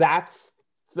 that's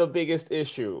the biggest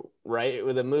issue, right,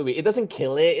 with the movie. It doesn't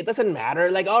kill it. It doesn't matter.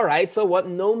 Like, all right, so what?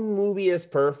 No movie is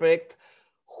perfect.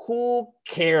 Who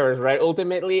cares, right?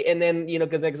 Ultimately, and then, you know,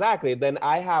 because exactly, then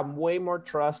I have way more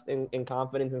trust and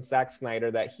confidence in Zack Snyder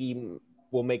that he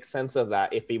will make sense of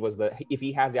that if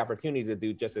he has the opportunity to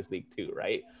do Justice League 2,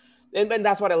 right? And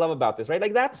that's what I love about this, right?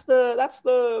 Like, that's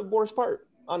the worst part,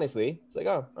 honestly. It's like,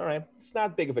 oh, all right, it's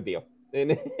not big of a deal.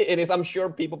 And it is, I'm sure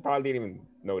people probably didn't even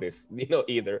notice, you know,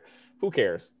 either. Who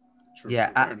cares? True.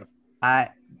 Yeah,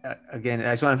 I again,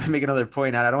 I just want to make another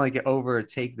point out. I don't want to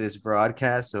overtake this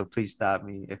broadcast, so please stop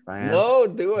me if I am. No,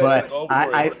 do it. But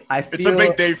I feel, it's a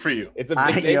big day for you. It's a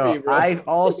big day for you, bro. I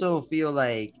also feel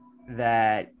like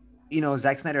that, you know,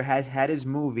 Zack Snyder has had his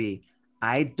movie.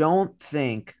 I don't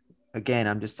think, again,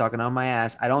 I'm just talking on my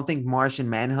ass, I don't think Martian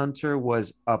Manhunter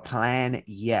was a plan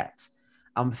yet.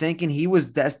 I'm thinking he was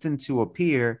destined to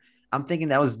appear. I'm thinking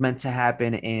that was meant to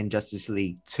happen in Justice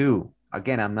League 2.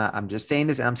 Again, I'm just saying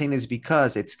this, and I'm saying this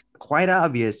because it's quite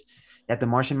obvious that the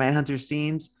Martian Manhunter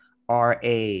scenes are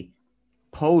a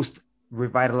post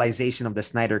revitalization of the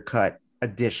Snyder Cut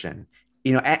edition,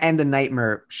 you know, and the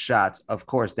Nightmare shots, of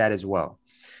course, that as well.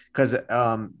 Because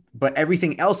but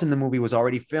everything else in the movie was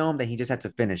already filmed and he just had to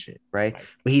finish it, right?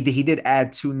 But he did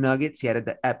add 2 nuggets. He added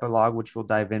the epilogue, which we'll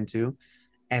dive into.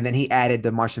 And then he added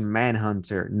the Martian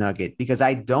Manhunter nugget, because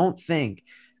I don't think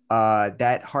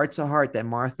that heart-to-heart that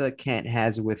Martha Kent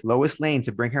has with Lois Lane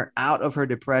to bring her out of her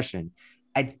depression,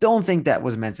 I don't think that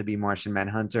was meant to be Martian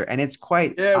Manhunter. And it's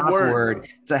quite awkward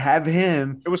to have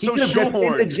him. It was so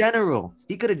shoehorned. The general.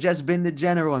 He could have just been the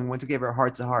general and went to give her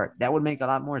heart-to-heart. That would make a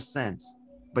lot more sense.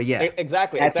 But yeah,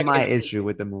 exactly. That's my issue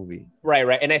with the movie.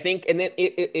 Right. And I think, and then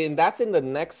and that's in the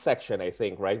next section, I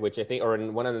think, right? Which I think, or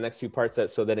in one of the next 2 parts,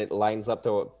 so that it lines up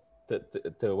to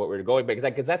what we're going,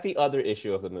 because that's the other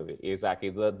issue of the movie. Exactly.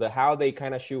 The how they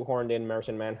kind of shoehorned in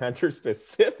Martian Manhunter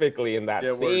specifically in that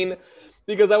scene,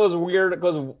 because that was weird.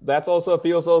 Because that's also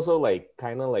feels also like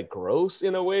kind of like gross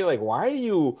in a way. Like, why are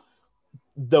you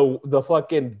the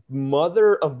fucking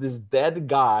mother of this dead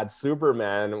god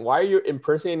Superman, why are you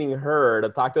impersonating her to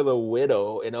talk to the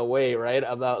widow in a way, right?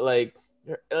 About like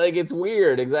it's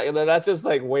weird. Exactly. That's just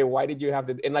like, wait, why did you have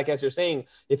to? And like, as you're saying,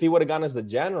 if he would have gone as the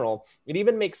general, it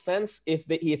even makes sense if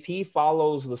he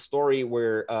follows the story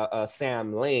where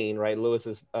Sam Lane, right,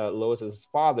 Lois's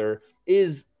father,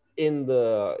 is in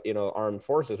the armed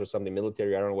forces or something,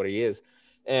 military. I don't know what he is.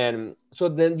 And so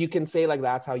then you can say like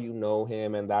that's how you know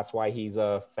him, and that's why he's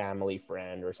a family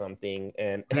friend or something.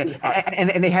 And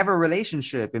and they have a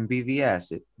relationship in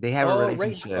BVS. They have a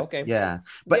relationship. Right. Okay. Yeah.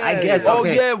 But yeah, I guess oh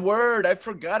yeah, word. I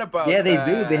forgot about that. Yeah, they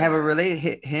do. They have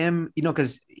a him,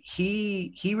 because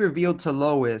he revealed to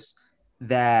Lois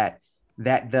that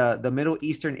the Middle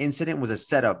Eastern incident was a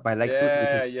setup by Lex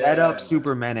Luthor to set up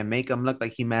Superman and make him look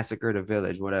like he massacred a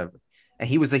village, whatever. And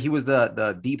he was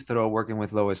the deep throat working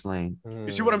with Lois Lane.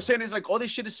 You see what I'm saying? Is like all this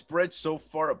shit is spread so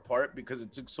far apart because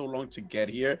it took so long to get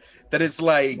here that it's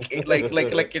like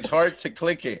it's hard to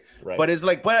click it. Right. But it's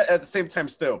like, but at the same time,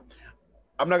 still,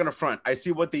 I'm not gonna front. I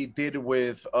see what they did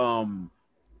with the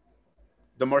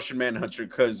Martian Manhunter,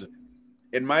 because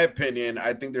in my opinion,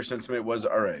 I think their sentiment was,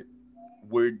 all right,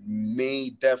 we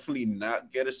may definitely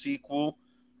not get a sequel.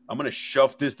 I'm gonna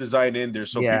shove this design in there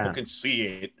so people can see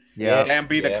it. Yeah, and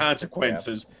be the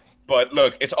consequences. Yeah. But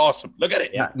look, it's awesome. Look at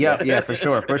it. Yeah, for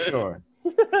sure. For sure.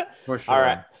 All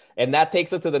right. And that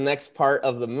takes us to the next part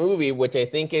of the movie, which I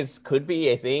think could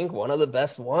be one of the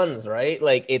best ones, right?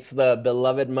 Like it's the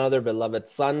beloved mother, beloved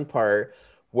son part,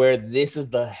 where this is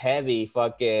the heavy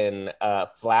fucking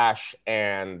Flash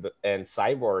and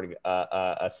Cyborg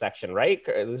section, right?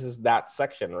 This is that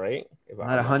section, right?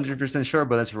 Not 100% sure,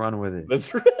 but let's run with it.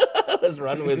 Let's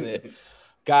run with it.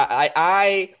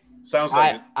 God, Sounds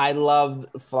like I love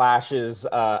Flash's.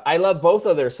 I love both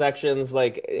of their sections.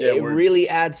 Like it really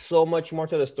adds so much more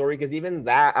to the story, because even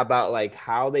that about like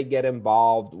how they get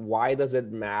involved, why does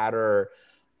it matter?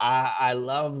 I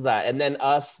love that. And then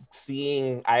us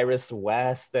seeing Iris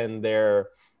West and their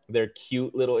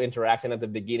cute little interaction at the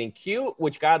beginning,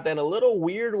 which got then a little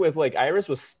weird with like Iris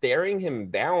was staring him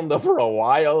down for a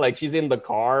while, like she's in the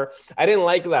car. I didn't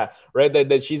like that, right?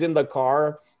 That she's in the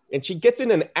car. And she gets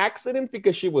in an accident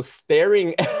because she was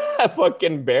staring at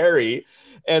fucking Barry.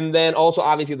 And then also,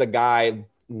 obviously, the guy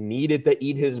needed to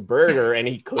eat his burger and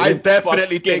he couldn't. I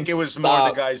definitely think it was more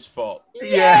the guy's fault.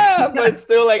 Yeah, but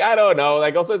still, like, I don't know.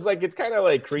 Like, also, it's kind of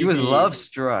like creepy. He was love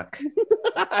struck.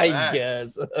 I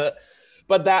guess.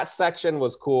 But that section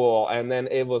was cool. And then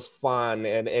it was fun.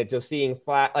 And it just seeing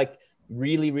Flash, like,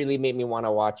 really, really made me want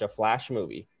to watch a Flash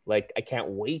movie. Like, I can't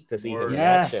wait to see him in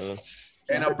action.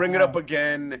 And I'll bring it up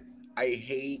again. I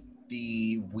hate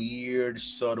the weird,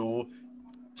 subtle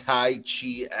Tai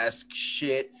Chi-esque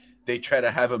shit they try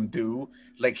to have him do.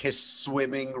 Like his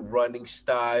swimming, running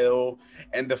style.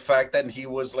 And the fact that he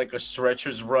was like a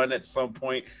stretcher's run at some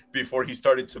point before he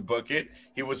started to book it.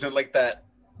 He was in like that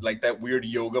weird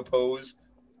yoga pose.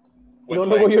 I don't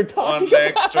know what you're talking about. One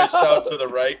leg stretched out to the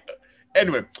right.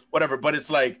 Anyway, whatever. But it's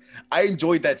like, I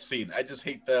enjoyed that scene. I just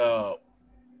hate the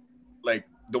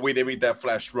way they made that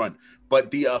Flash run. But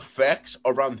the effects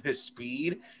around his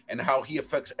speed and how he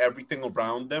affects everything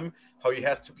around him, how he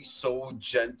has to be so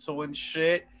gentle and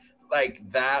shit, like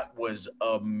that was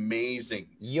amazing.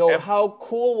 Yo, how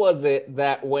cool was it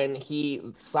that when he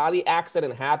saw the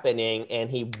accident happening and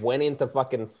he went into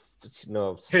fucking,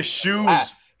 his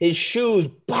shoes. His shoes,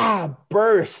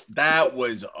 burst. That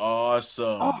was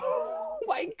awesome. Oh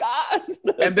my God.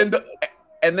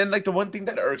 And then like the one thing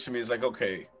that irks me is like,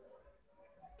 okay,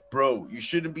 bro, you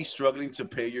shouldn't be struggling to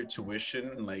pay your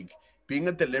tuition. Like being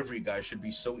a delivery guy should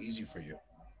be so easy for you.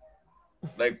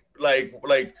 Like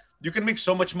you can make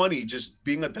so much money just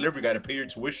being a delivery guy to pay your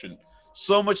tuition.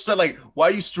 So much so, like, why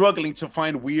are you struggling to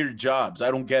find weird jobs? I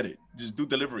don't get it. Just do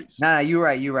deliveries. Nah, you're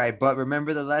right. But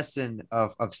remember the lesson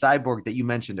of Cyborg that you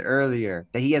mentioned earlier,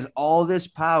 that he has all this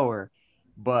power,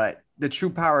 but the true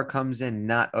power comes in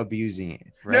not abusing it.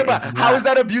 Right? Yeah, but how is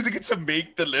that abusing it to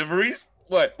make deliveries?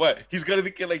 What? He's gonna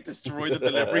like destroy the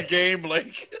delivery game?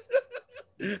 Like,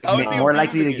 how is he more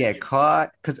likely to get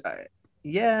caught? Because,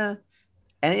 yeah.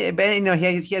 And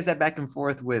he has that back and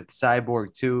forth with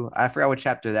Cyborg too. I forgot what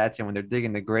chapter that's in, when they're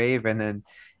digging the grave, and then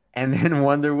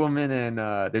Wonder Woman and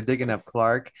they're digging up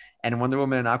Clark, and Wonder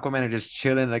Woman and Aquaman are just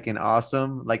chilling like an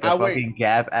awesome, like a fucking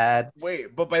Gap ad.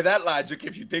 Wait, but by that logic,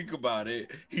 if you think about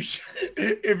it,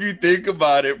 if you think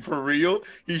about it for real,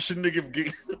 he shouldn't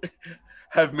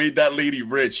have made that lady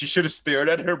rich. He should have stared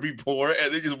at her before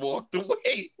and then just walked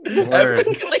away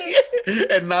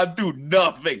and not do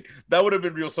nothing. That would have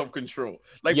been real self-control.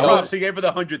 Like, props, he gave her the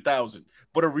 100,000,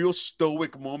 but a real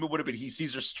stoic moment would have been he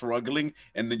sees her struggling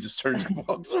and then just turns and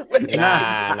walks away.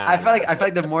 I feel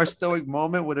like the more stoic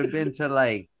moment would have been to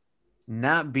like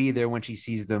not be there when she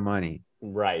sees the money.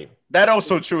 Right. That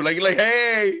also true. Like,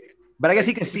 hey. But I guess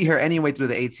he can see her anyway through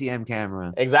the ATM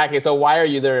camera. Exactly. So why are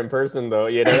you there in person though?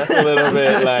 You know, that's a little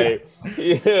bit like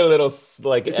a little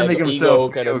like Just to make ego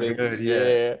himself kind feel of thing. good,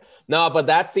 Yeah. No, but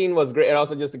that scene was great. And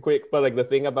also just a quick, but like the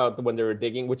thing about when they were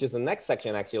digging, which is the next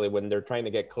section actually, when they're trying to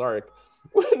get Clark,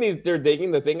 when they're digging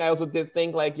the thing, I also did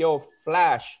think like, yo,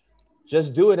 Flash,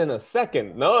 just do it in a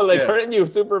second. No, like aren't you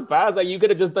super fast? Like you could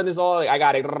have just done this all. Like, I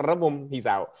got it. Boom, he's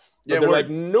out. But they're like,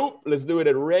 nope, let's do it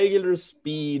at regular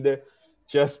speed.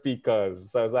 Just because.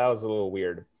 So that was a little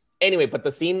weird. Anyway, but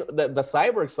the scene, the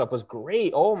cyborg stuff was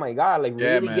great. Oh my God. Like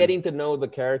really getting to know the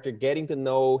character, getting to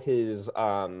know his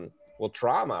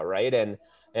trauma, right? And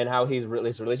how his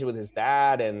relationship with his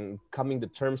dad and coming to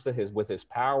terms with his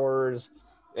powers.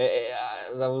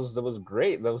 That was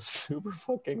great. That was super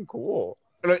fucking cool.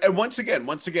 And once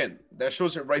again, that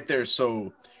shows it right there.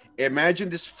 So imagine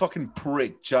this fucking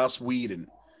prick, Joss Whedon,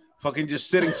 fucking just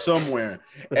sitting somewhere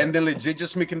and then legit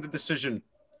just making the decision.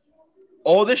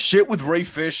 All this shit with Ray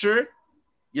Fisher,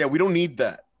 yeah, we don't need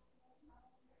that.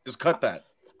 Just cut that.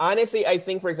 Honestly, I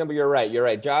think, for example, you're right.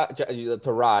 To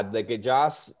Rod, like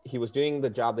Joss, he was doing the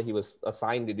job that he was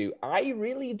assigned to do. I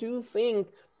really do think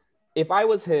if I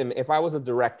was him, if I was a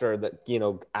director that,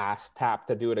 tapped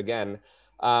to do it again,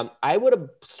 I would have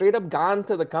straight up gone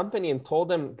to the company and told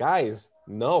them, guys,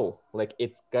 no, like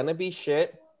it's gonna be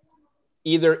shit.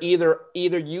 Either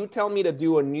you tell me to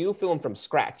do a new film from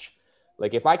scratch.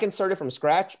 Like if I can start it from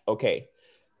scratch, okay.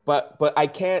 But I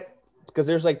can't, because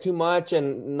there's like too much.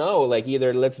 And no, like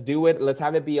either let's do it, let's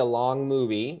have it be a long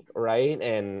movie, right?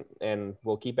 And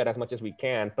we'll keep it as much as we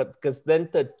can. But because then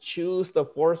to choose to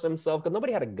force himself, because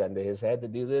nobody had a gun to his head to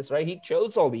do this, right? He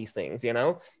chose all these things,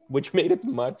 which made it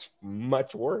much,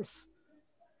 much worse.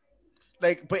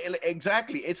 Like, but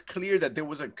exactly, it's clear that there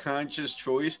was a conscious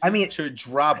choice. To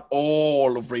drop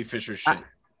all of Ray Fisher's shit.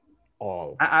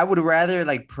 I would rather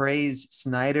like praise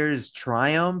Snyder's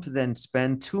triumph than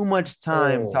spend too much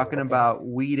time talking about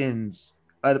Whedon's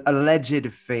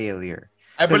alleged failure.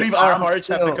 I believe our hearts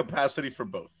have the capacity for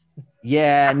both.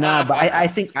 Yeah, but I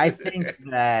think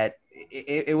that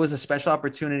it was a special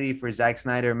opportunity for Zack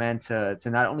Snyder, man, to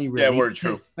not only release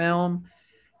his film,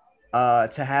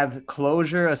 to have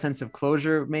closure, a sense of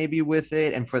closure maybe with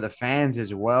it, and for the fans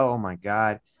as well. Oh my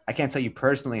God, I can't tell you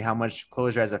personally how much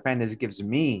closure as a fan this gives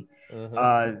me.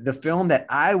 The film that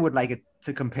I would like it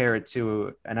to compare it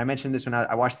to, and I mentioned this when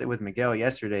I watched it with Miguel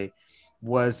yesterday,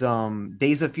 was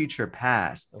Days of Future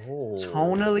Past.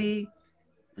 Tonally,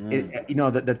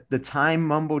 the time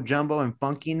mumbo jumbo and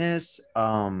funkiness,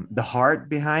 the heart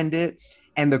behind it,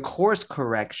 and the course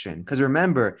correction. Because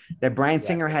remember that Bryan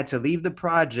Singer had to leave the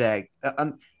project.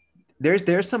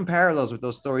 There's some parallels with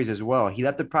those stories as well. He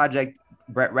left the project.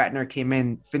 Brett Ratner came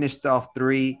in, finished off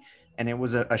 3, and it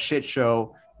was a shit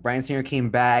show. Bryan Singer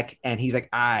came back and he's like,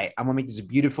 I'm gonna make this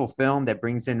beautiful film that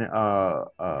brings in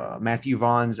Matthew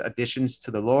Vaughn's additions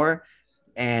to the lore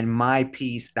and my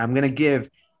piece. I'm gonna give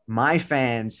my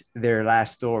fans their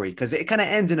last story, because it kind of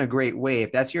ends in a great way.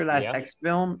 If that's your last X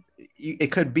film,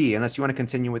 it could be, unless you want to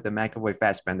continue with the McAvoy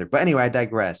Fassbender. But anyway, I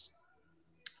digress.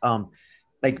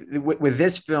 Like with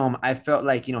this film, I felt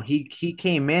like, he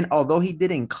came in, although he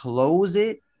didn't close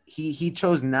it, he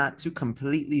chose not to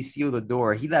completely seal the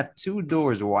door. He left 2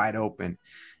 doors wide open.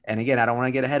 And again, I don't want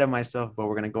to get ahead of myself, but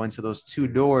we're going to go into those 2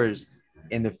 doors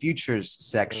in the futures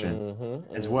section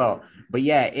as well. But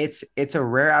yeah, it's a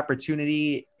rare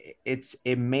opportunity.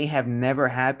 It may have never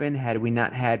happened had we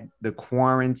not had the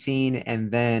quarantine and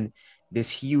then this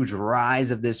huge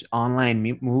rise of this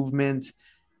online movement.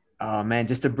 Man,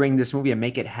 just to bring this movie and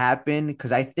make it happen,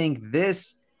 because I think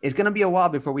this is going to be a while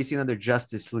before we see another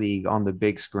Justice League on the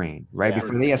big screen, right?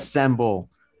 Before they assemble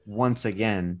once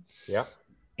again. Yeah.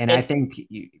 And I think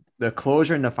the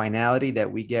closure and the finality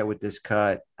that we get with this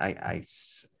cut,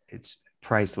 it's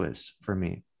priceless for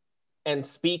me. And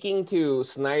speaking to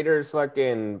Snyder's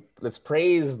fucking, let's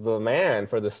praise the man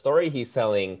for the story he's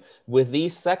telling with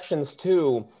these sections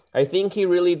too. I think he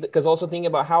really, because also thinking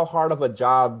about how hard of a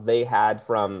job they had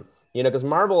from, because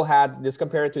Marvel had this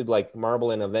compared to like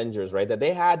Marvel and Avengers, right? That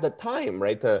they had the time,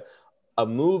 right? To a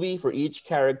movie for each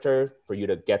character, for you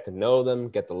to get to know them,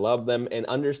 get to love them, and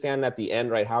understand at the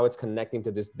end, right, how it's connecting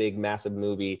to this big, massive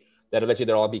movie that eventually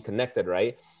they'll all be connected,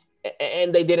 right?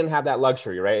 And they didn't have that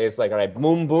luxury, right? It's like, all right,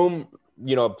 boom, boom,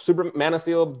 Super Man of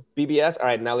Steel, BBS. All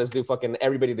right, now let's do fucking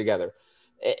everybody together.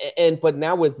 But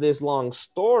now with this long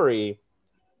story,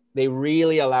 they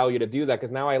really allow you to do that,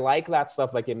 because now I like that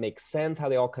stuff. Like it makes sense how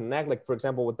they all connect. Like for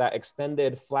example, with that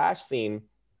extended Flash scene,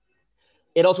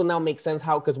 it also now makes sense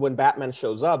how, because when Batman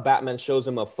shows up, Batman shows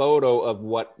him a photo of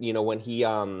what, when he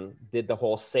did the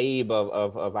whole save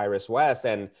of Iris West,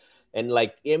 and And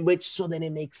like in which, so then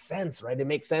it makes sense, right? It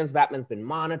makes sense. Batman's been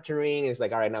monitoring. It's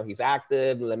like, all right, now he's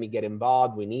active. Let me get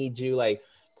involved. We need you. Like,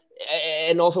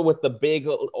 and also with the big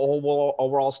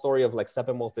overall story of like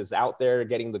Steppenwolf is out there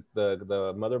getting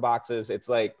the mother boxes. It's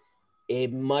like a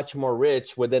much more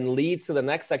rich, what then leads to the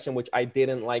next section, which I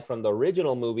didn't like from the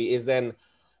original movie, is then,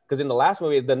 because in the last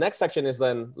movie, the next section is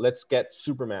then let's get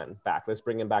Superman back. Let's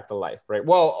bring him back to life, right?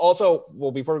 Well,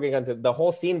 before we get into the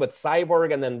whole scene with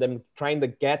Cyborg and then them trying to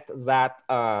get that,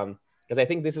 because I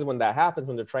think this is when that happens,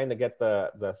 when they're trying to get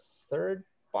the third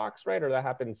box, right? Or that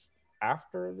happens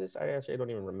after this? I don't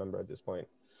even remember at this point.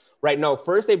 Right, no,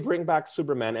 first they bring back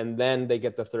Superman and then they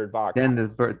get the third box. Then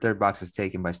the third box is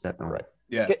taken by Steppenwolf. Right.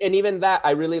 Yeah. And even that,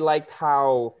 I really liked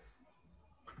how,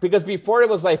 because before it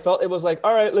was like,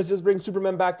 all right, let's just bring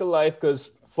Superman back to life because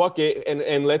fuck it.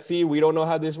 And let's see, we don't know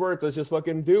how this works. Let's just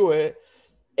fucking do it.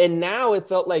 And now it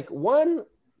felt like, one,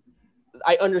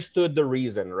 I understood the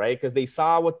reason, right? Because they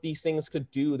saw what these things could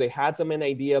do. They had some an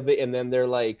idea of it. And then they're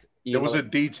like, there was a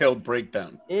detailed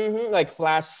breakdown. Like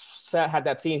Flash had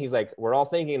that scene. He's like, we're all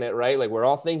thinking it, right? Like, we're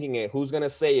all thinking it. Who's going to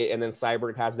say it? And then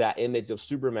Cyborg has that image of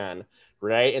Superman,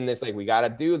 right? And it's like, we got to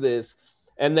do this.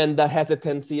 And then the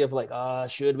hesitancy of like,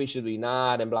 should we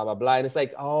not? And blah, blah, blah. And it's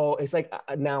like,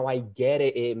 now I get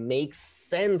it. It makes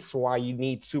sense why you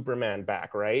need Superman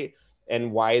back, right?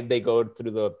 And why they go through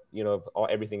the,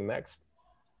 everything next.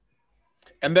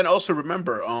 And then also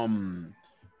remember,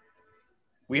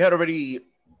 we had already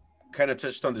kind of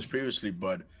touched on this previously,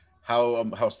 but how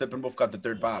Steppenwolf got the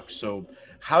third box. So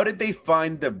how did they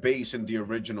find the base in the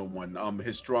original one,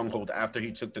 his stronghold, after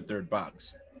he took the third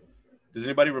box? Does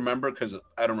anybody remember? Because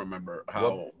I don't remember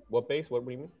how. What base? What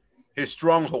do you mean? His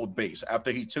stronghold base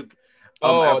after he took.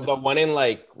 The one in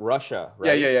like Russia,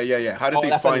 right? Yeah. How did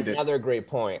they find it? Another great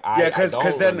point.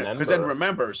 Because then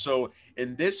remember, so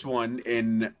in this one,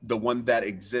 in the one that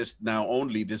exists now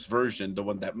only, this version, the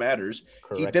one that matters,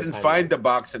 he didn't find the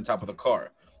box on top of the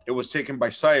car. It was taken by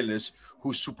Silas,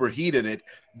 who superheated it.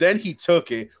 Then he took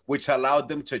it, which allowed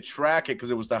them to track it because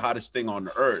it was the hottest thing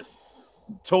on Earth.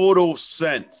 Total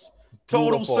sense.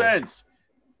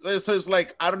 This is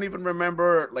like, I don't even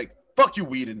remember, like, fuck you,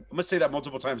 Whedon. I'm gonna say that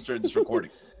multiple times during this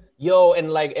recording. Yo,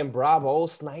 and bravo,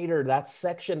 Snyder, that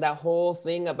section, that whole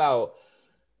thing about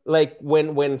like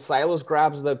when Silas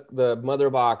grabs the mother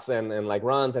box and like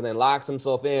runs and then locks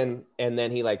himself in and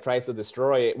then he like tries to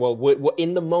destroy it. Well,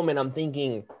 in the moment I'm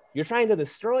thinking, you're trying to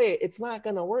destroy it. It's not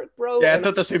gonna work, bro. Yeah, I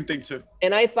thought the same thing too.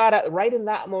 And I thought right in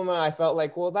that moment, I felt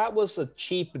like, well, that was a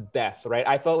cheap death, right?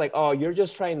 I felt like, oh, you're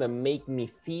just trying to make me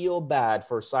feel bad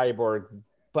for Cyborg.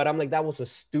 But I'm like, that was a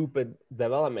stupid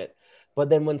development. But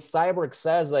then when Cyborg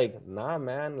says like, nah,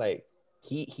 man, like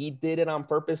he did it on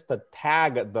purpose to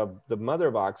tag the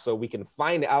mother box so we can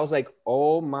find it. I was like,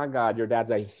 oh my God, your dad's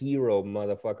a hero,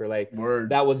 motherfucker. Like,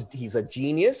 word. He's a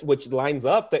genius, which lines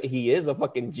up that he is a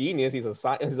fucking genius. He's a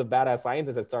badass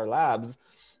scientist at Star Labs.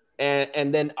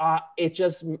 And then it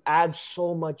just adds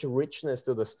so much richness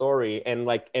to the story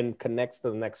and connects to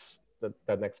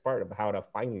the next part of how to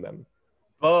find them.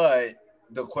 But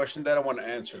the question that I want to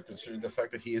answer, considering the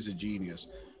fact that he is a genius,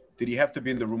 did he have to be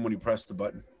in the room when he pressed the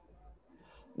button?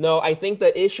 No, I think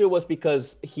the issue was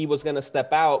because he was going to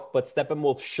step out, but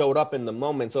Steppenwolf showed up in the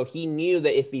moment. So he knew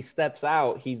that if he steps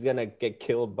out, he's going to get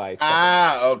killed by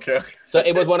Steppenwolf. Okay. So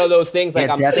it was one of those things like,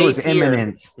 I'm safe here.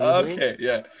 Imminent. Okay,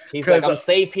 yeah. He's like, I'm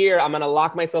safe here. I'm going to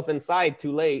lock myself inside.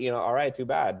 Too late. All right, too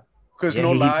bad. Because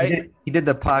no lie. He did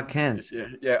the Park Kent. Yeah.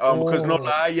 Because no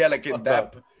lie. Yeah, like in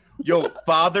that. Yo,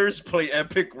 fathers play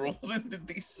epic roles in the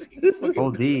DC.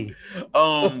 OD.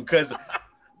 Because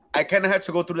I kind of had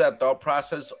to go through that thought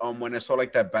process when I saw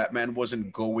like that Batman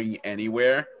wasn't going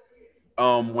anywhere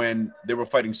when they were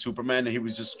fighting Superman and he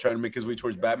was just trying to make his way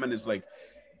towards Batman. Is like,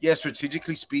 yeah,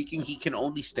 strategically speaking, he can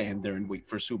only stand there and wait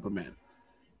for Superman.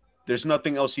 There's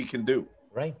nothing else he can do.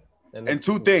 Right. And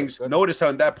two things. Notice how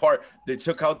in that part they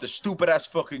took out the stupid ass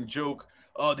fucking joke.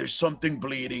 Oh, there's something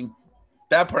bleeding.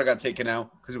 That part got taken out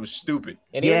because it was stupid.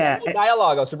 And yeah, the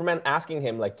dialogue of Superman asking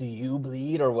him like, "Do you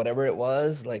bleed?" or whatever it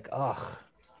was. Like, ugh.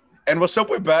 And what's up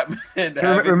with Batman?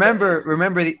 Remember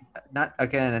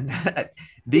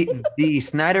the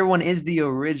Snyder one is the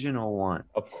original one.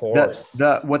 Of course.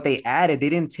 What they added, they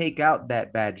didn't take out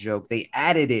that bad joke. They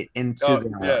added it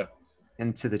into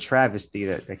the travesty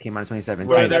that came out in 2017.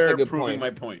 Where they're proving my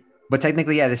point. But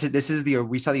technically, yeah, this is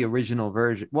we saw the original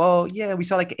version. Well, yeah, we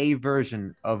saw like a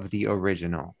version of the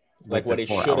original. Like what it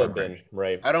should have been,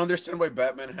 right? I don't understand why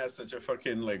Batman has such a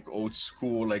fucking like old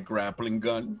school like grappling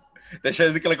gun. That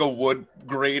shit has like a wood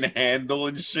grain handle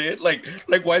and shit. Like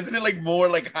why isn't it like more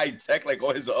like high tech like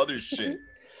all his other shit?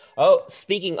 Oh,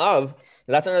 speaking of,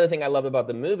 that's another thing I love about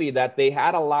the movie, that they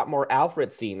had a lot more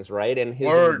Alfred scenes, right? And his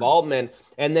involvement,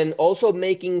 and then also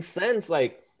making sense,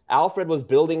 like Alfred was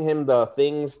building him the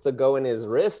things to go in his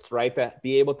wrist, right? To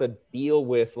be able to deal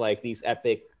with like these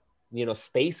epic,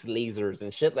 space lasers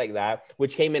and shit like that,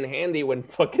 which came in handy when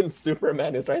fucking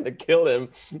Superman is trying to kill him,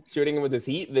 shooting him with his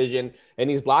heat vision, and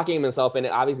he's blocking himself, and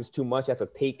it obviously is too much. He has to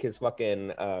take his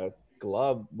fucking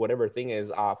glove, whatever thing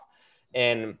is, off,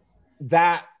 and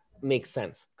that makes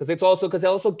sense because it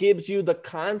also gives you the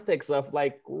context of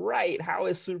like, right, how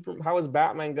is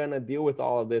Batman gonna deal with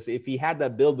all of this if he had to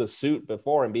build the suit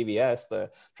before in BVS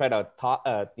to try to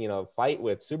fight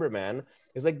with Superman.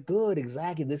 It's like, good,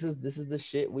 exactly, this is the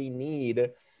shit we need,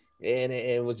 and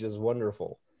it was just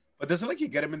wonderful. But doesn't like you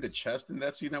get him in the chest in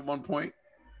that scene at one point?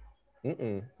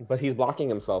 But he's blocking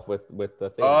himself with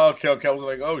the thing. Oh, okay. I was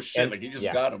like, oh shit, like he just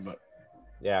got him. But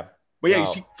yeah, you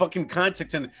see fucking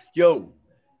context, and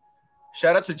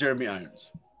shout out to Jeremy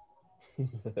Irons.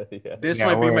 This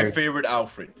might be my favorite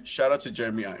Alfred. Shout out to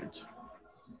Jeremy Irons.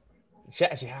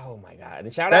 Oh my god!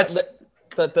 And shout out.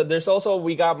 There's also,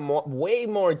 we got way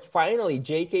more. Finally,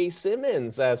 J.K.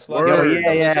 Simmons as fucking.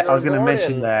 I was gonna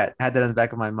mention that. I had that in the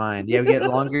back of my mind. Yeah, we get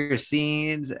longer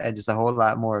scenes and just a whole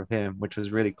lot more of him, which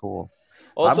was really cool.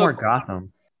 A lot more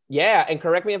Gotham. Yeah, and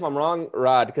correct me if I'm wrong,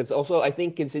 Rod, because also I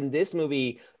think it's in this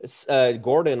movie,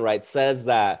 Gordon, right, says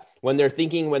that when they're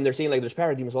seeing like there's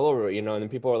parademons all over, and then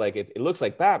people are like, it looks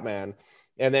like Batman.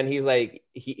 And then he's like,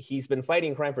 he's been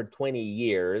fighting crime for 20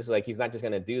 years. Like, he's not just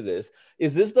going to do this.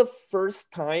 Is this the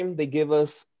first time they give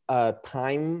us a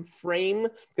time frame?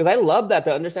 Because I love that,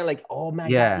 to understand, like, oh, man,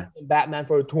 yeah, Batman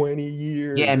for 20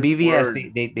 years. Yeah, and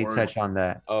BVS, they touch on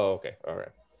that. Oh, okay. All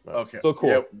right. Okay. So cool.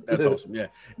 Yeah, that's awesome. Yeah.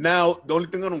 Now, the only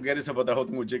thing I don't get is about the whole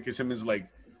thing with J.K. Simmons. Like,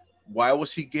 why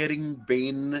was he getting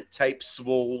Bane-type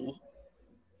swole?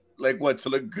 Like, what, to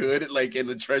look good, like, in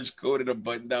a trench coat and a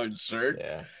button-down shirt?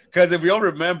 Yeah. Because if we all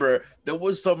remember, there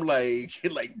was some like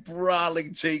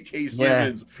brawling J.K.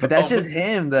 Simmons. Yeah. But that's just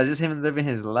him. That's just him living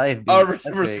his life. Oh,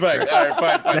 respect. All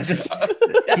right, fine. He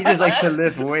just likes to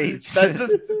lift weights. That's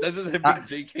just him being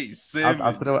J.K. Simmons.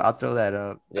 I'll throw that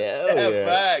up. Yeah,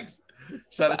 facts.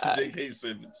 Shout out to J.K.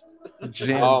 Simmons.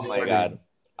 Oh my god.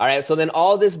 All right, so then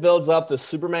all this builds up to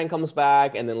Superman comes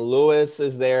back, and then Lois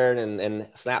is there and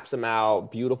snaps him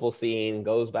out. Beautiful scene.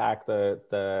 Goes back to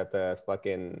the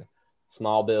fucking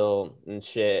Smallville and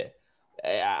shit.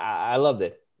 I loved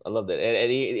it.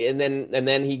 And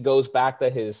then he goes back to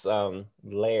his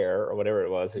lair or whatever it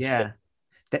was. Yeah,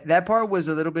 that part was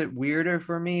a little bit weirder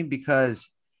for me because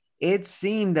it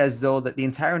seemed as though that the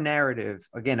entire narrative,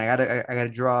 again, I gotta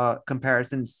draw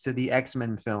comparisons to the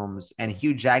X-Men films and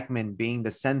Hugh Jackman being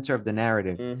the center of the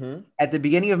narrative. Mm-hmm. At the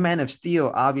beginning of Man of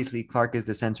Steel, obviously Clark is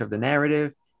the center of the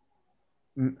narrative.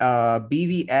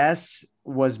 BVS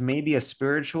was maybe a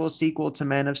spiritual sequel to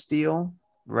Man of Steel,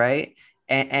 right?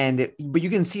 But you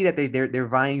can see that they're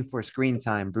vying for screen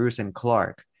time, Bruce and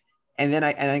Clark. And then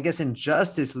I guess in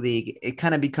Justice League, it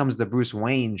kind of becomes the Bruce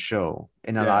Wayne show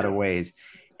in a lot of ways.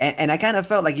 And I kind of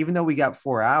felt like, even though we got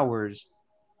 4 hours,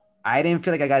 I didn't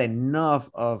feel like I got enough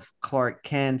of Clark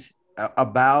Kent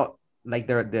about like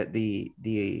the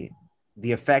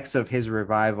effects of his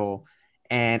revival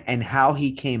and how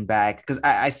he came back. Because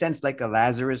I sensed like a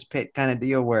Lazarus pit kind of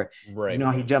deal where,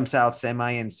 he jumps out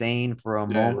semi-insane for a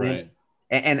moment. Right.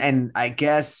 And I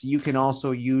guess you can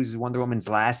also use Wonder Woman's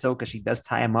lasso because she does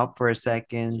tie him up for a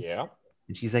second. Yeah.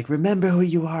 And she's like, remember who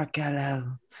you are,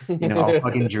 Kal-El. All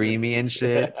fucking dreamy and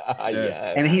shit.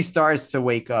 Yeah. And he starts to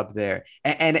wake up there.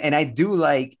 And I do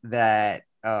like that.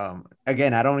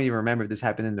 Again, I don't even remember if this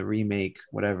happened in the remake,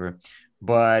 whatever.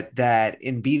 But that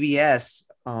in BVS,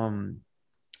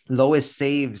 Lois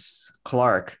saves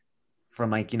Clark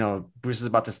from Bruce is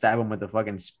about to stab him with a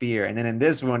fucking spear. And then in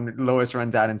this one, Lois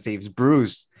runs out and saves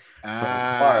Bruce.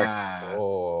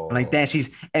 Oh. Like that,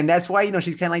 and that's why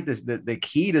she's kind of like this the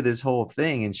key to this whole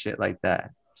thing and shit like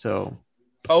that. So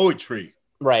poetry,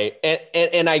 right?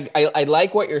 And I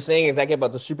like what you're saying exactly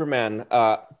about the Superman.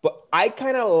 But I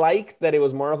kind of like that it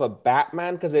was more of a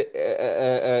Batman because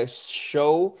it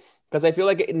show. Because I feel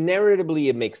like narratively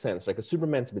it makes sense. Like,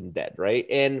 Superman's been dead, right?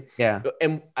 And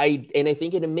I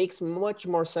think it makes much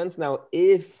more sense now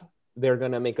if they're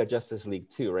gonna make a Justice League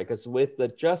 2, right? Because with the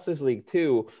Justice League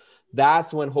 2,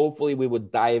 that's when hopefully we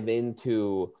would dive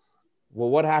into, well,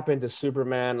 what happened to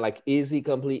Superman? Like, is he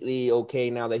completely okay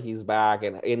now that he's back?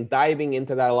 And diving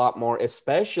into that a lot more,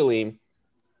 especially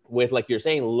with, like you're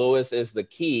saying, Lois is the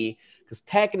key, because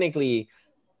technically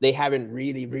they haven't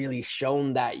really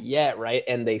shown that yet, right?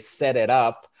 And they set it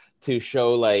up to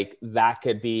show like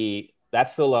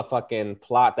that's still a fucking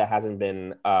plot that hasn't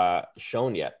been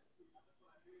shown yet.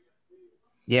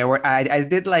 Yeah, where I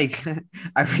did like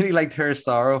I really liked her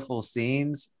sorrowful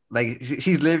scenes. Like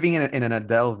she's living in an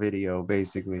Adele video,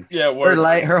 basically. Yeah, word.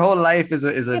 Her whole life is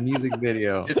a music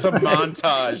video. It's a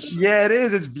montage. Yeah, it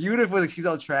is. It's beautiful. Like, she's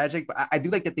all tragic, but I do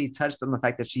like that they touched on the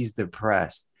fact that she's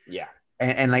depressed. Yeah.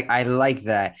 And like I like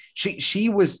that.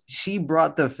 She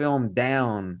brought the film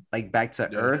down like back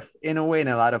to earth in a way in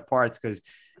a lot of parts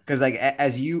because like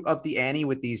as you up the ante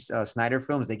with these Snyder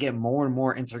films, they get more and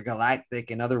more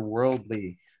intergalactic and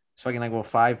otherworldly. It's fucking like, well,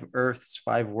 5 Earths,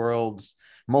 5 worlds,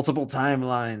 multiple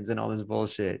timelines, and all this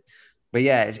bullshit. But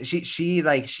yeah,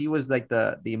 she was like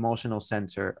the emotional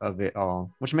center of it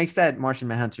all, which makes that Martian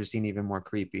Manhunter scene even more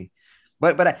creepy.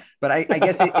 But I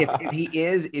guess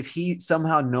if he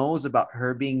somehow knows about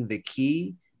her being the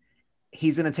key,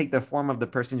 he's gonna take the form of the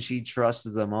person she trusts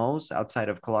the most outside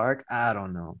of Clark. I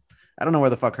don't know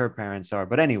where the fuck her parents are,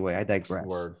 but anyway, I digress.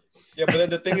 Word. Yeah, but then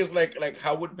the thing is, like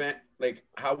how would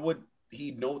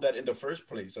he know that in the first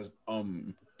place? As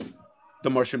the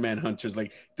Martian Manhunters,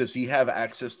 like, does he have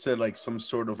access to like some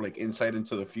sort of like insight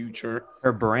into the future?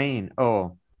 Her brain.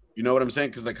 Oh, you know what I'm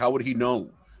saying? Because like, how would he know?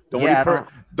 The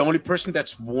only person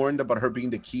that's warned about her being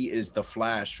the key is the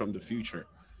Flash from the future.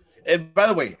 And by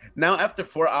the way, now after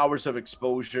 4 hours of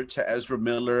exposure to Ezra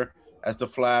Miller as the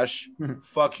Flash,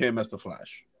 fuck him as the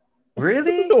Flash.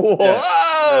 Really?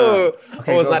 Whoa! Yeah.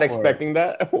 I was not expecting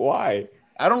that. Why?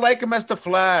 I don't like him as the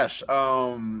Flash.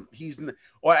 Or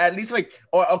at least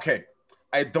okay.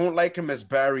 I don't like him as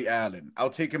Barry Allen. I'll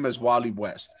take him as Wally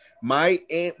West.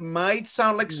 It might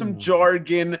sound like some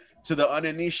jargon to the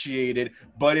uninitiated,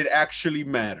 but it actually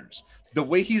matters. The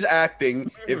way he's acting,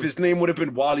 if his name would have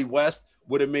been Wally West,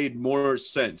 would have made more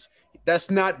sense. That's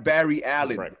not Barry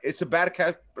Allen. Right. It's a bad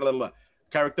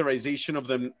characterization of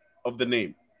the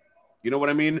name. You know what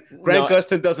I mean? Grant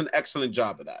Gustin does an excellent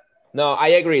job of that. No, I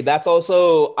agree. That's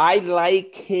also, I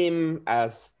like his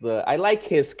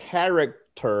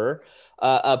character.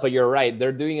 But you're right.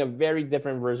 They're doing a very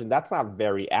different version. That's not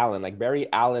Barry Allen. Like, Barry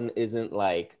Allen isn't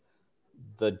like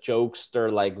the jokester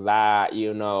like that,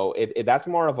 you know. That's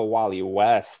more of a Wally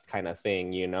West kind of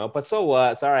thing, you know. But so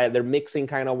what? It's all right. They're mixing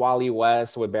kind of Wally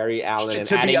West with Barry Allen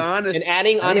and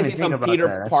adding honestly some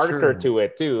Peter Parker to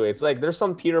it too. It's like there's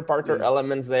some Peter Parker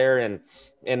elements there, and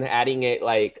adding it,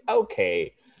 like,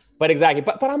 okay. But exactly,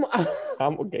 but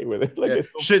I'm okay with it. Like,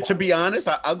 to be honest,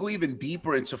 I'll go even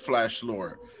deeper into Flash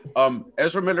lore.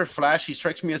 Ezra Miller Flash, he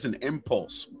strikes me as an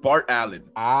impulse. Bart Allen.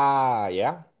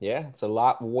 Yeah. It's a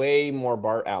lot way more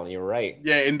Bart Allen. You're right.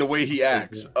 Yeah, in the way he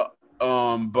acts.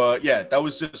 But yeah, that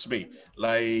was just me.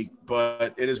 Like,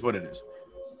 but it is what it is.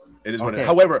 It is what it is.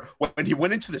 However, when he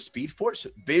went into the Speed Force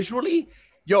visually,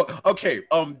 I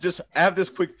have this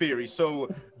quick theory. So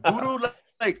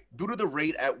due to the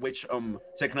rate at which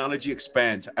technology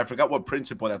expands, I forgot what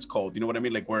principle that's called. You know what I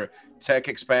mean? Like, where tech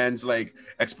expands like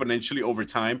exponentially over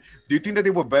time. Do you think that they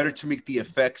were better to make the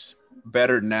effects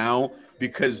better now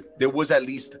because there was at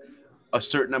least a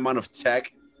certain amount of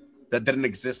tech that didn't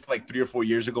exist like 3 or 4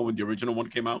 years ago when the original one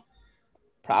came out?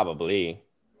 Probably.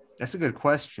 That's a good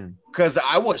question. Because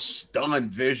I was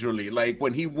stunned visually. Like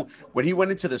when he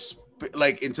went into the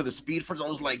Speed Force, I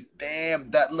was like,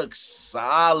 damn, that looks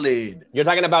solid. You're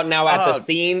talking about now at the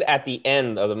scene at the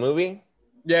end of the movie?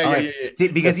 Yeah. See,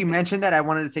 because you mentioned that, I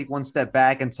wanted to take one step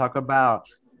back and talk about,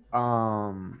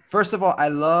 first of all, I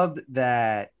loved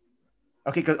that.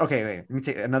 Wait, let me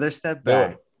take another step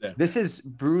back. Yeah. This is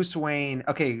Bruce Wayne.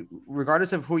 Okay,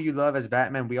 regardless of who you love as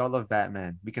Batman, we all love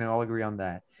Batman. We can all agree on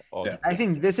that. Yeah. I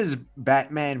think this is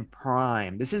Batman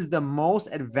Prime. This is the most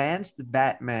advanced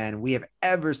Batman we have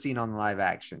ever seen on live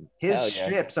action. His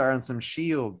ships are on some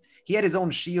shield. He had his own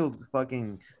shield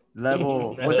fucking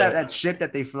level. Was that ship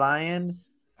that they fly in?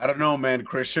 I don't know, man.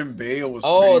 Christian Bale was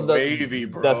the baby,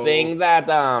 bro. The thing that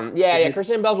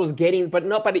Christian Bale was getting, but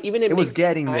even it was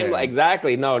getting there.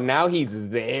 Exactly. No, now he's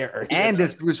there. And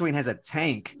this Bruce Wayne has a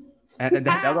tank. And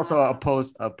that was also a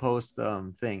post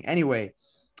thing. Anyway,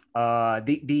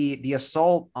 the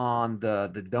assault on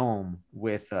the dome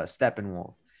with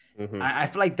Steppenwolf. Mm-hmm. I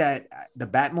feel like that the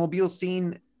Batmobile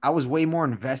scene, I was way more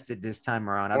invested this time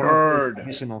around. I don't know if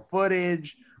additional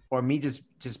footage or me just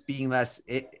being less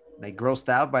grossed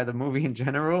out by the movie in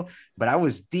general, but I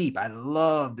was deep. I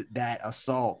loved that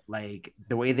assault, like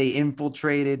the way they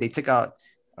infiltrated. They took out,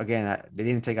 again, they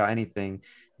didn't take out anything.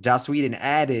 Joss Whedon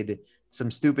added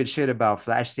some stupid shit about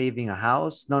Flash saving a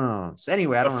house. No. So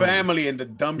anyway, I don't know. Family and the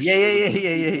dumb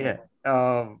shit.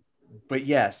 Yeah. But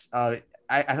yes, I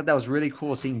thought that was really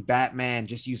cool seeing Batman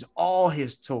just use all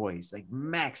his toys, like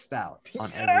maxed out on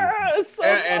everything.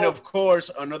 And of course,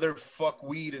 another fuck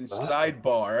Whedon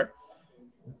sidebar.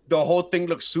 The whole thing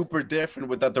looks super different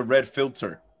without the red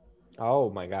filter. Oh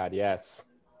my God, yes.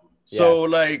 So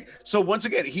so once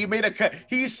again, he made a cut.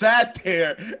 He sat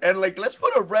there and like, let's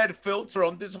put a red filter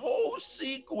on this whole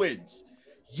sequence.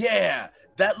 Yeah,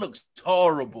 that looks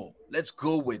horrible. Let's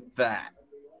go with that.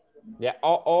 Yeah,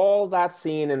 all that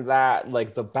scene and that,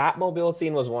 like the Batmobile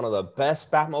scene was one of the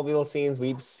best Batmobile scenes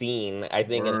we've seen, I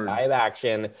think, in live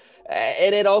action.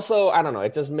 And it also, I don't know,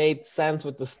 it just made sense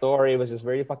with the story. It was just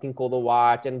very fucking cool to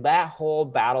watch. And that whole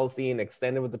battle scene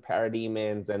extended with the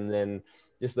parademons and then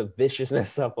just the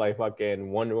viciousness of like fucking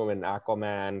Wonder Woman,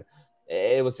 Aquaman.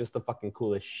 It was just the fucking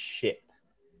coolest shit.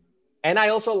 And I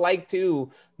also like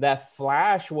too that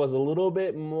Flash was a little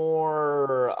bit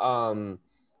more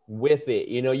with it.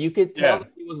 You know, you could tell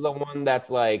he was the one that's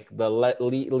like the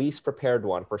least prepared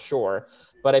one for sure.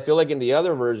 But I feel like in the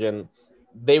other version,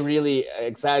 they really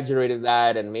exaggerated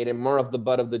that and made it more of the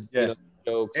butt of the you know,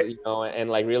 jokes, you know, and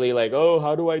like really like, oh,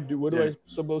 how do I do? What do I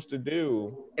supposed to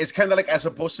do? It's kind of like, as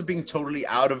opposed to being totally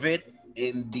out of it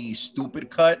in the stupid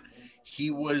cut,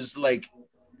 he was like,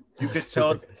 you could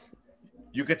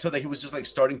tell that he was just like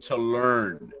starting to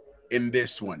learn in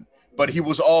this one. But he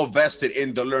was all vested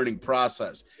in the learning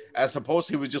process, as opposed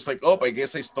to he was just like, oh, I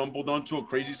guess I stumbled onto a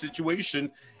crazy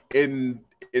situation in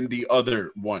the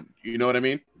other one. You know what I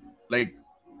mean? Like,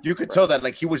 you could tell that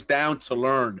like he was down to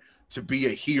learn to be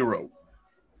a hero.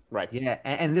 Right. Yeah,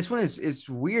 and this one is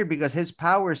weird because his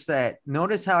power set.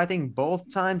 Notice how I think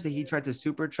both times that he tried to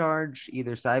supercharge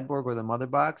either Cyborg or the Mother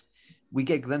Box, we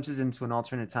get glimpses into an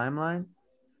alternate timeline.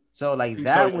 So like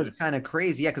that was kind of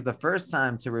crazy. Yeah, because the first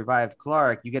time to revive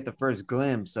Clark, you get the first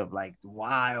glimpse of like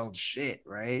wild shit,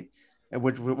 right? And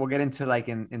which we'll get into like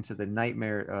into the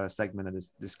nightmare segment of this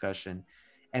discussion.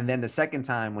 And then the second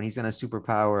time when he's gonna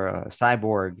superpower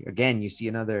Cyborg, again, you see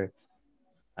another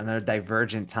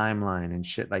divergent timeline and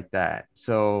shit like that.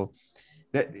 So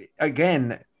that,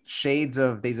 again, shades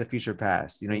of Days of Future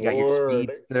Past. You know, you got your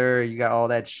speedster, you got all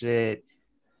that shit.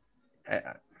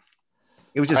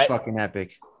 It was just fucking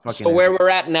epic. So where we're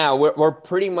at now, we're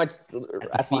pretty much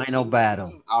at the final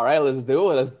battle. All right, let's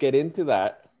do it. Let's get into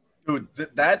that. Dude,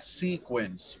 that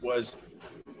sequence was,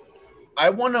 I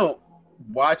want to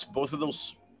watch both of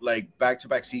those like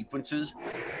back-to-back sequences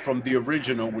from the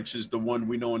original, which is the one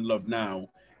we know and love now,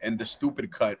 and the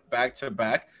stupid cut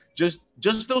back-to-back. Just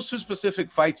those two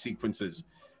specific fight sequences,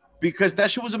 because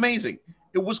that shit was amazing.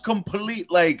 It was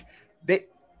complete, like,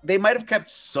 they might have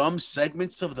kept some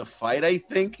segments of the fight, I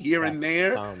think, here and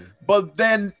there. But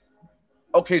then,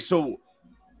 okay, so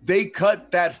they cut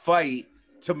that fight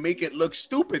to make it look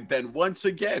stupid then once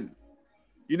again.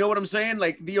 You know what I'm saying?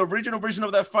 Like, the original version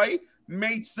of that fight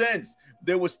made sense.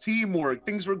 There was teamwork.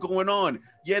 Things were going on.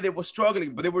 Yeah, they were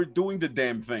struggling, but they were doing the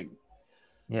damn thing.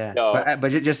 Yeah, but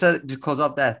just to close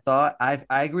off that thought, I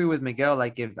agree with Miguel.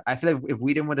 Like, I feel like if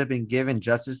Whedon would have been given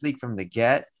Justice League from the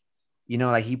get, you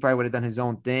know, like he probably would have done his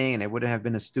own thing, and it wouldn't have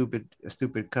been a stupid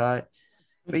cut.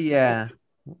 But yeah,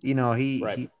 you know,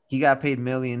 he got paid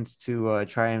millions to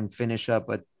try and finish up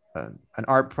an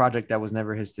art project that was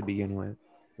never his to begin with.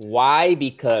 Why?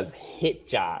 Because hit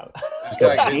job.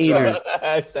 Haters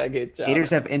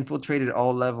have infiltrated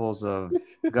all levels of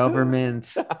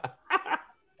government,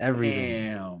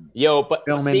 everything. Damn. Yo, but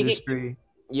film industry.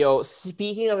 Yo,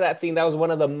 speaking of that scene, that was one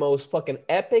of the most fucking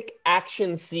epic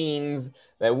action scenes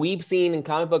that we've seen in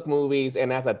comic book movies,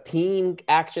 and as a team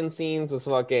action scenes was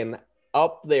fucking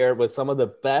up there with some of the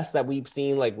best that we've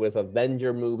seen, like with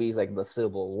Avenger movies, like the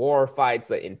Civil War fights,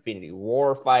 the Infinity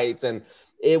War fights, and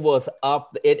it was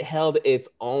up. It held its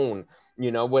own,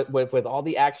 you know, with all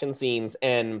the action scenes.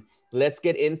 And let's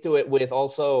get into it with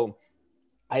also,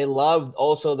 I loved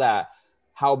also that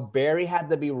how Barry had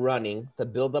to be running to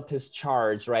build up his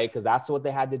charge, right? Because that's what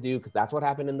they had to do. Because that's what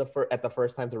happened at the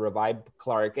first time to revive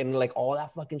Clark, and like all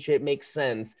that fucking shit makes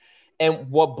sense.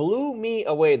 And what blew me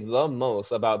away the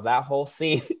most about that whole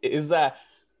scene is that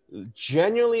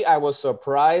genuinely I was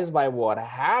surprised by what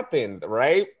happened,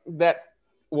 right? That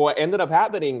what ended up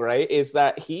happening, right, is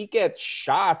that he gets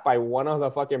shot by one of the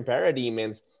fucking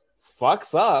parademons,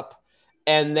 fucks up,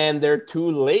 and then they're too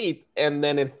late, and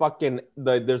then it fucking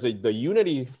the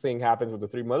unity thing happens with the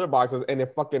three mother boxes, and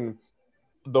it fucking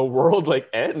the world like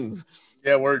ends.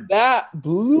 Yeah, that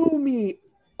blew me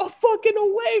fucking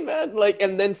away, man. Like,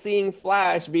 and then seeing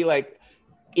Flash be like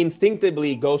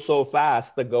instinctively go so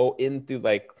fast to go into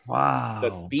like the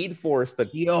Speed Force, the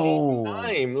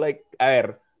time, like, a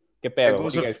ver, qué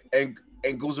pedo,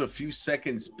 and goes a few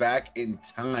seconds back in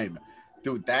time.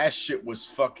 Dude, that shit was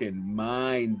fucking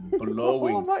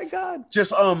mind-blowing. Oh my god.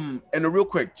 Just and real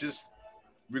quick, just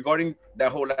regarding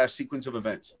that whole last sequence of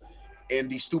events and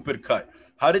the stupid cut.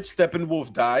 How did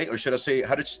Steppenwolf die? Or should I say,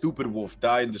 how did Stupid Wolf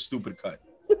die in the stupid cut?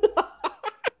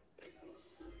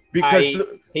 because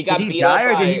he got Did he beat die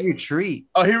up or by. did he retreat?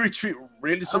 oh, he retreat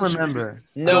really. I Some don't shit- remember.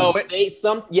 No,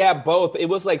 The both. It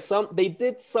was like they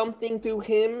did something to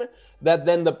him that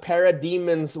then the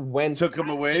parademons went took him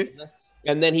away.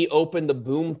 and then he opened the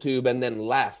boom tube and then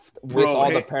left with Bro,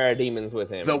 all the parademons with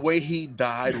him. The way he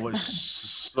died was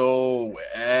so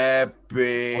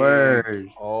epic. Word.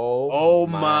 Oh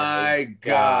my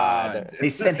god. They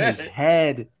sent his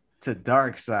head to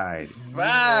Darkseid.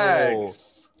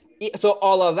 Facts. So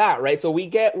all of that, right? So we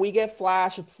get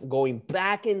Flash going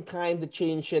back in time to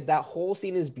change shit. That whole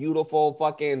scene is beautiful.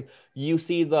 Fucking, you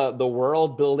see the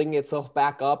world building itself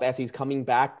back up as he's coming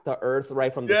back to Earth,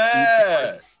 right from the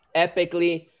speed.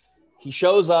 Epically, he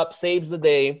shows up, saves the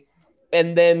day,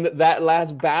 and then that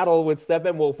last battle with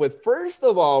Steppenwolf. With first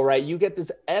of all, right, you get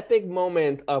this epic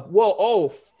moment of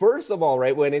first of all,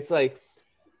 right, when it's like.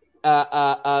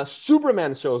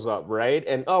 Superman shows up, right?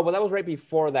 And that was right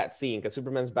before that scene because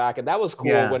Superman's back, and that was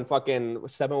cool when fucking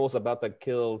Seven was about to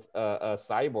kill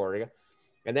Cyborg,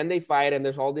 and then they fight, and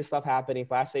there's all this stuff happening.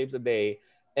 Flash saves the day,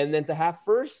 and then to have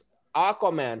first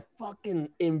Aquaman fucking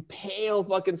impale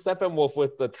fucking Steppenwolf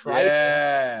with the trident,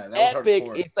 that was epic.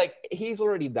 hardcore. It's like he's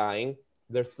already dying.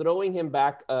 They're throwing him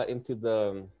back into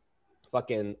the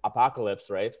fucking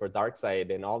apocalypse, right? For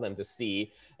Darkseid and all them to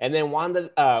see. And then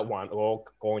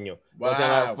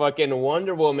fucking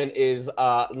Wonder Woman is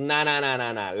nah.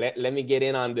 Let me get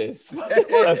in on this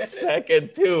for a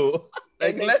second too.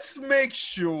 Like, let's make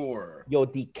sure. Yo,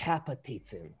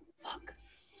 decapitates him. Fuck.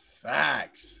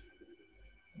 Facts.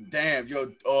 Damn,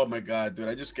 yo, oh my god, dude.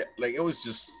 I just get like it was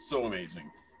just so amazing.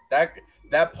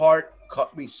 That part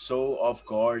caught me so off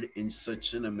guard in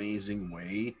such an amazing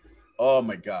way. Oh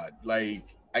my god, like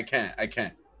I can't.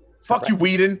 Fuck you,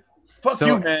 Whedon. Fuck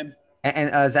you, man.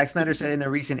 And Zack Snyder said in a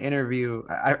recent interview,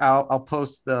 I'll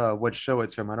post what show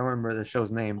it's from. I don't remember the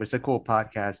show's name, but it's a cool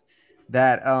podcast.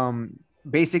 That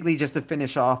basically just to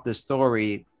finish off the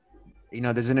story,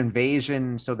 there's an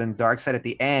invasion. So then Darkseid at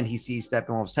the end, he sees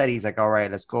Steppenwolf's head. He's like, all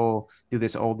right, let's go do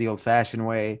this the old-fashioned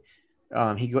way.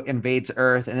 He invades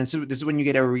Earth, and then this is when you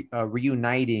get a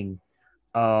reuniting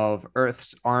of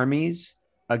Earth's armies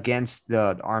against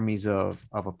the armies of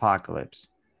Apocalypse.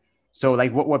 So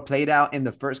like what played out in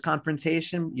the first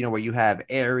confrontation, where you have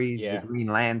Ares, the Green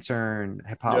Lantern,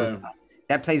 Hippolyta,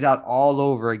 that plays out all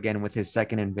over again with his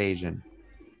second invasion.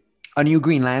 A new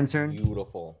Green Lantern.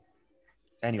 Beautiful.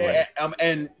 Anyway.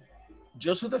 And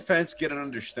just so the fans get an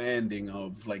understanding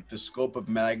of like the scope of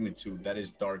magnitude that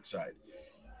is Darkseid.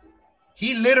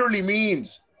 He literally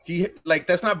means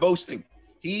that's not boasting.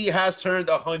 He has turned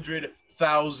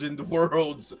 100,000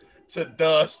 worlds to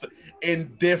dust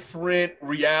in different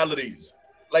realities.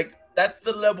 Like that's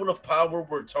the level of power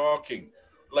we're talking.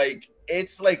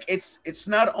 It's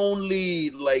not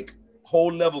only like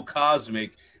whole level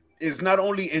cosmic, it's not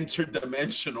only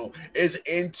interdimensional, it's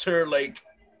inter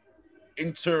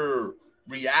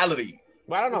reality.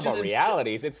 Well, I don't know about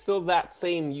realities. It's still that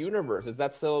same universe. Is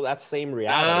that still that same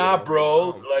reality? Nah,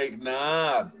 bro.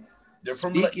 Nah. They're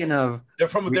from a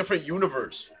different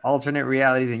universe. Alternate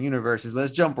realities and universes.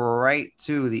 Let's jump right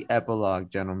to the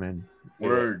epilogue, gentlemen.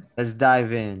 Word. Let's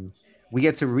dive in. We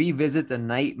get to revisit the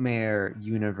Nightmare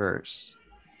universe.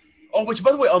 Oh, which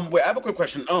by the way, wait, I have a quick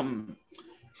question.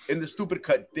 In the stupid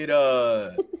cut, did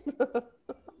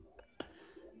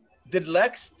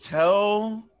Lex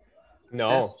tell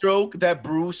Deathstroke that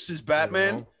Bruce is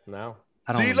Batman? No.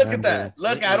 See, look at that.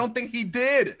 Look, I don't think he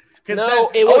did. It I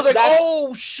was like,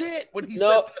 oh shit, when he said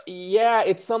that. Yeah,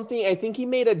 it's something. I think he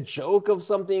made a joke of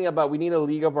something about we need a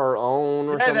league of our own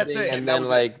or something, that's it. and then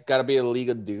like gotta be a League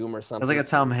of Doom or something. It's like a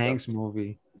Tom Hanks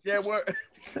movie. Yeah, but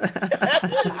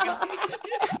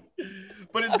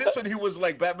in this one, he was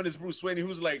like Batman is Bruce Wayne. He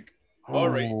was like, all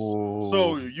right,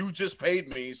 so you just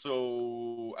paid me,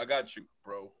 so I got you,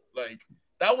 bro. Like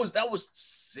that was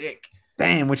sick.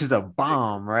 Damn, which is a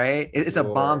bomb, right? It's a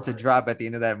bomb to drop at the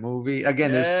end of that movie. Again,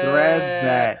 there's threads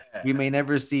that we may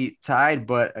never see tied,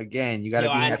 but again, you got to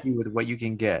be happy with what you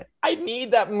can get. I need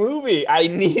that movie. I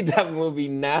need that movie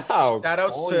now. Shout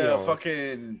out to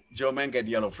fucking Joe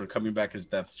Manganiello for coming back as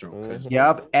Deathstroke. Mm-hmm.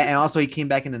 Yep, and also he came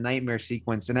back in the nightmare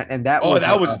sequence, and that was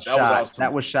awesome.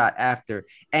 That was shot after.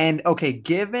 And okay,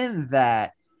 given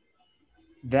that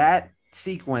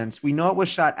sequence, we know it was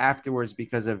shot afterwards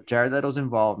because of Jared Leto's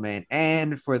involvement,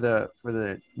 and for the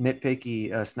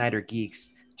nitpicky Snyder geeks,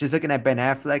 just looking at Ben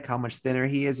Affleck, how much thinner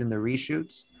he is in the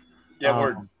reshoots. Yeah,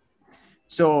 word.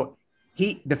 So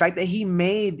the fact that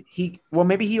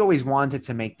maybe he always wanted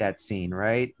to make that scene,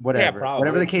 right?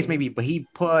 Whatever the case may be, but he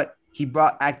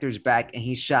brought actors back and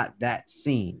he shot that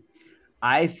scene.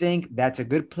 I think that's a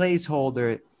good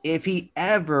placeholder if he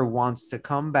ever wants to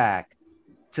come back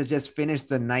to just finish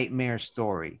the nightmare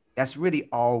story. That's really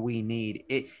all we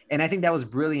need. And I think that was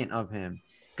brilliant of him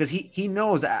because he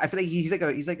knows. I feel like he's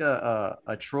like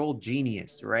a troll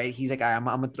genius, right? He's like, I'm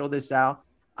gonna throw this out.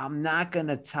 I'm not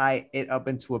gonna tie it up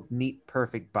into a neat,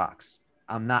 perfect box.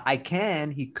 I'm not. I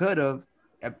can. He could have,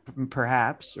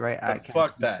 perhaps, right? But I can't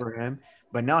fuck speak that. for him,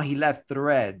 but no, he left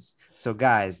threads. So,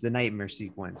 guys, the nightmare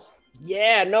sequence.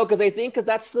 Yeah, no, because I think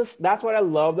that's what I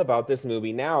loved about this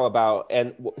movie now about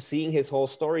seeing his whole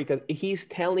story because he's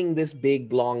telling this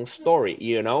big long story,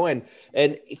 you know, and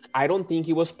I don't think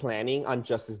he was planning on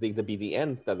Justice League to be the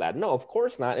end of that. No, of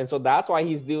course not. And so that's why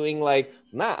he's doing like,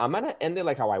 nah, I'm gonna end it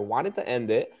like how I wanted to end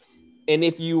it. And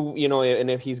if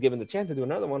if he's given the chance to do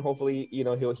another one, hopefully,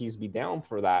 he's be down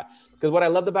for that. Because what I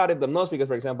loved about it the most, because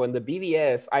for example, in the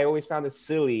BVS, I always found it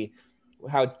silly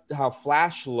how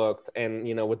Flash looked, and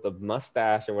with the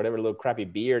mustache or whatever little crappy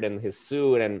beard and his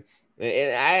suit, and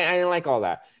I didn't like all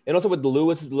that. And also with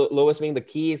Lois being the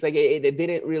key, it's like it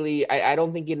didn't really. I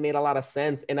don't think it made a lot of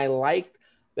sense. And I liked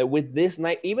that with this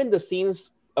night, even the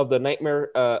scenes of the nightmare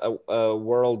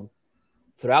world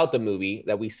throughout the movie,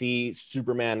 that we see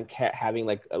Superman having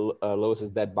like Lois's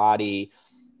dead body,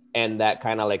 and that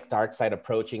kind of like Darkseid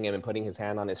approaching him and putting his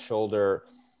hand on his shoulder.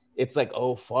 It's like,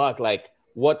 oh fuck, like.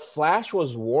 What Flash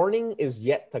was warning is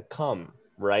yet to come,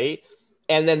 right?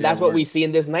 And then that's what we see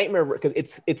in this nightmare, because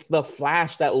it's the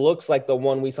Flash that looks like the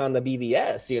one we saw in the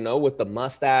BVS, with the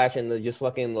mustache and the just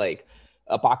fucking like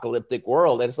apocalyptic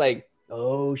world. And it's like,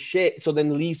 oh shit. So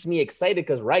then leaves me excited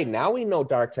because right now we know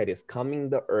Darkseid is coming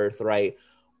to Earth, right?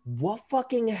 What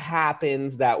fucking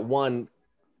happens that one,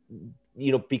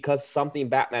 because something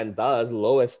Batman does,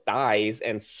 Lois dies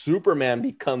and Superman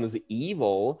becomes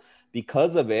evil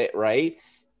because of it, right?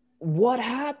 What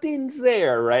happens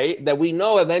there, right? That we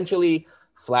know eventually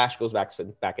Flash goes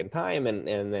back in time and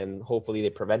then hopefully they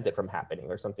prevent it from happening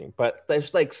or something. But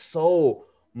there's like so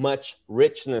much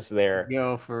richness there.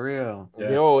 Yo, for real.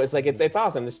 Yeah. Yo, it's like it's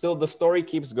awesome. The story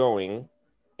keeps going.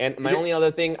 And my only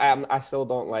other thing, I still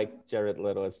don't like Jared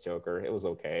Leto as Joker. It was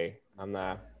okay.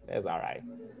 It's all right.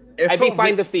 I'd be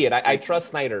fine to see it. I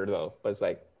trust Snyder though, but it's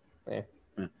like,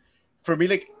 For me,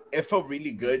 like, it felt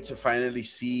really good to finally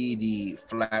see the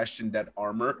Flash in that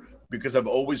armor because I've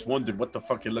always wondered what the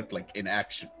fuck it looked like in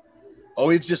action. All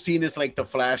we've just seen is like the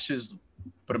flashes,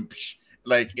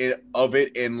 like of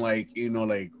it in like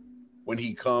like when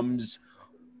he comes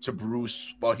to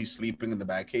Bruce while he's sleeping in the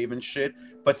Batcave and shit.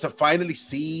 But to finally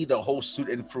see the whole suit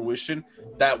in fruition,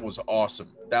 that was awesome.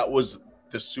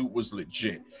 The suit was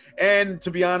legit. And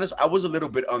to be honest, I was a little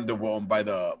bit underwhelmed by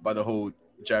the whole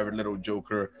Jared Leto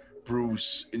Joker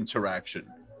Bruce interaction.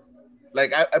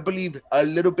 Like I believe a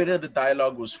little bit of the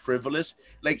dialogue was frivolous.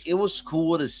 Like it was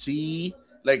cool to see.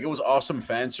 Like it was awesome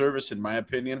fan service in my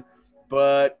opinion.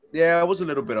 But yeah, I was a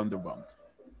little bit underwhelmed.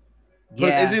 But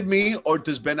Yeah. is it me or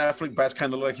does Ben Affleck Bats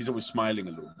kind of look like he's always smiling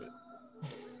a little bit?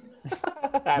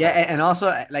 Yeah, and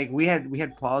also like we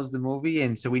had paused the movie,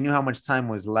 and so we knew how much time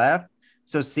was left.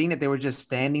 So seeing that they were just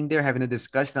standing there having a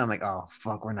discussion, I'm like, oh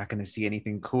fuck, we're not gonna see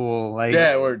anything cool. Like,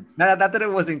 Yeah, we're not that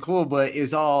it wasn't cool, but it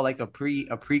was all like a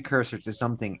precursor to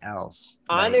something else.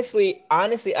 honestly,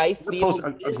 I feel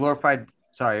a glorified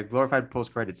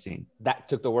post-credit scene. that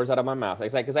took the words out of my mouth.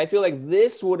 It's like, because I feel like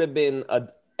this would have been an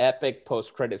epic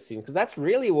post-credit scene, because that's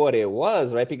really what it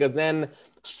was, right? Because then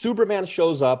Superman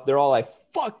shows up, they're all like,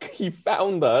 fuck, he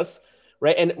found us,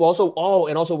 right? And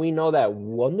also we know that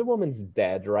Wonder Woman's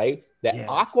dead, right? That Yes.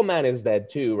 Aquaman is dead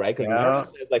too, right? Because Yeah.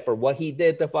 says like for what he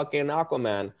did to fucking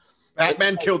Aquaman.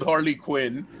 Batman killed Harley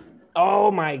Quinn. Oh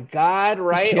my god,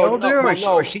 right? Killed her, or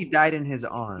no. she died in his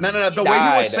arms? No. The She way he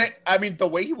died. was saying, the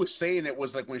way he was saying it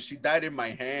was like when she died in my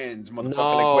hands, motherfucker.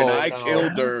 No, like when I no.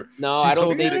 killed her, No, she I don't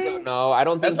told me think to so. No, I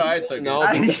don't That's think how I took it. no,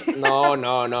 because,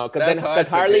 no. That's how I Because took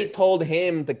Harley it. told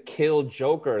him to kill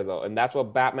Joker though, and that's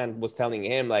what Batman was telling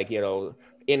him. Like,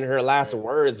 in her last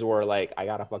words were like, "I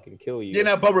gotta fucking kill you."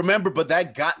 But remember, but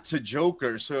that got to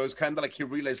Joker, so it was kind of like he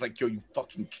realized, like, yo, you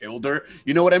fucking killed her.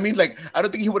 You know what I mean? Like, I don't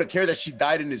think he would have cared that she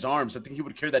died in his arms. I think he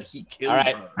would care that he killed All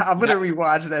right. her. I'm gonna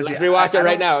rewatch that. Let's rewatch it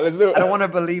right now. Let's do it. I don't want to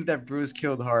believe that Bruce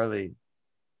killed Harley.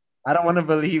 I don't want to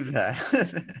believe that.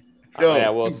 Yo,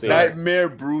 Yeah, we'll see. Nightmare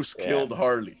Bruce Yeah. killed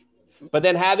Harley. But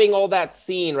then having all that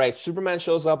scene, right? Superman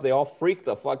shows up, they all freak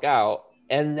the fuck out,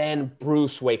 and then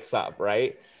Bruce wakes up,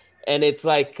 right? And it's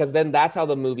like, because then that's how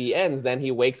the movie ends. Then he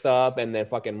wakes up, and then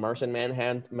fucking Martian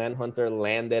Manhunter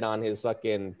landed on his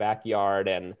fucking backyard,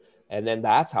 and then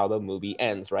that's how the movie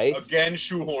ends, right? Again,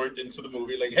 shoehorned into the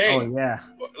movie. Like, hey, Oh yeah,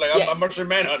 like I'm Martian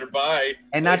Manhunter. Bye.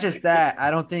 and not just that.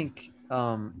 I don't think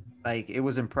like it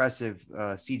was impressive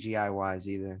CGI wise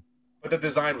either. But the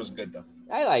design was good though.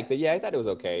 I liked it. Yeah, I thought it was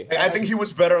okay. I think he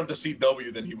was better on the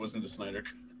CW than he was in the Snyder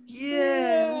Cut.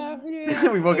 Yeah. Yeah.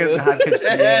 We will get the high pitched.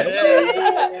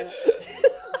 Yeah.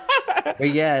 But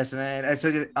yes, man.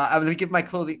 So I'm gonna give my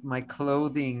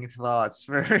clothing thoughts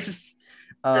first.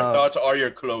 Your thoughts are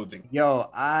your clothing. Yo,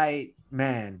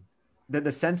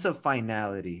 the sense of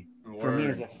finality for me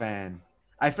as a fan.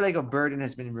 I feel like a burden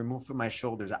has been removed from my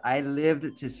shoulders. I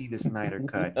lived to see the Snyder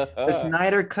Cut. The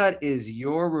Snyder Cut is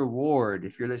your reward,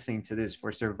 if you're listening to this,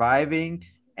 for surviving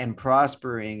and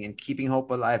prospering and keeping hope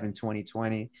alive in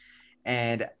 2020.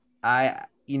 And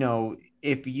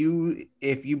if you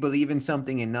believe in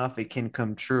something enough, it can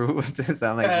come true. To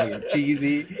sound like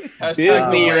cheesy.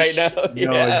 Disney right now.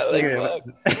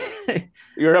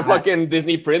 You're a fucking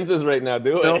Disney princess right now,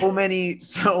 dude. So many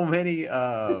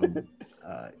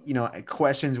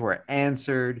questions were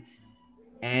answered,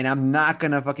 and I'm not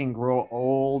gonna fucking grow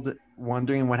old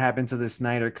wondering what happened to the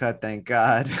Snyder Cut. Thank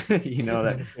God.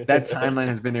 that timeline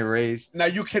has been erased. Now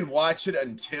you can watch it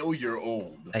until you're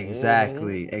old.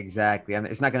 Exactly. And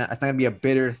it's not gonna be a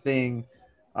bitter thing.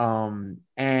 And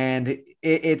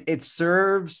it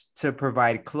serves to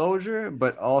provide closure,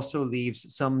 but also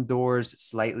leaves some doors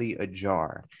slightly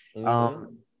ajar.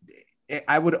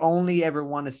 I would only ever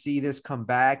want to see this come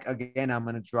back again. I'm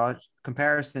going to draw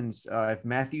comparisons. If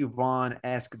Matthew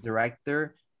Vaughn-esque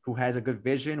director who has a good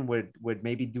vision would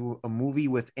maybe do a movie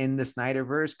within the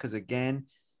Snyderverse, because again,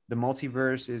 the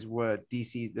multiverse is what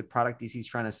the product DC is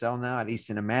trying to sell now, at least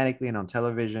cinematically and on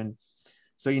television.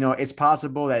 So, it's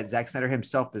possible that Zack Snyder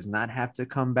himself does not have to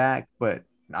come back, but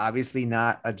obviously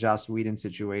not a Joss Whedon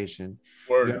situation.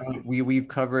 We've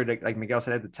covered, like Miguel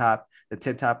said at the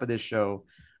tip top of this show,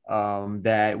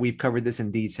 that we've covered this in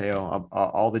detail,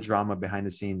 all the drama behind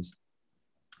the scenes.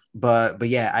 But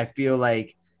yeah, I feel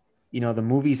like, the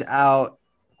movie's out,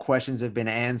 questions have been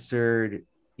answered,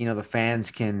 the fans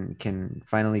can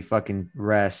finally fucking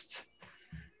rest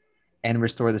and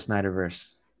restore the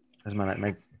Snyderverse. That's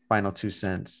my final 2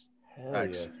 cents.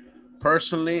 Thanks.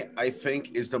 Personally, I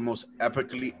think is the most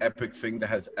epically epic thing that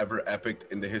has ever epicked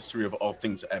in the history of all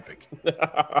things epic.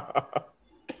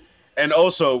 And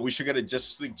also, we should get a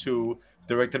Justice League 2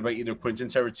 directed by either Quentin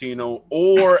Tarantino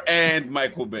and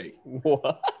Michael Bay.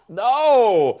 What?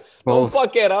 No, don't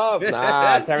fuck it up.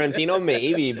 Nah, Tarantino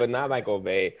maybe, but not Michael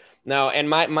Bay. No, and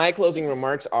my closing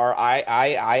remarks are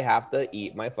I have to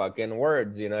eat my fucking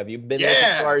words. If you've been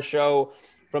listening to our show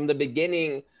from the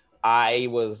beginning, I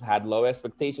had low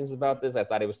expectations about this. I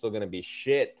thought it was still gonna be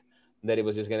shit. That it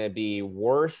was just gonna be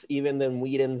worse even than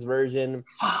Whedon's version.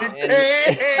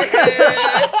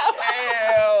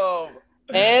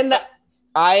 And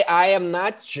I am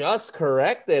not just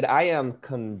corrected. I am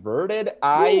converted.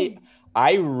 I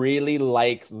really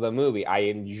liked the movie. I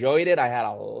enjoyed it. I had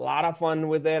a lot of fun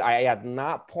with it. I at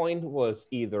not point was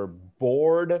either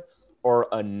bored or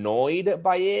annoyed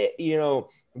by it.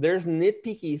 There's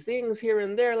nitpicky things here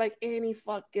and there, like any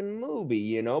fucking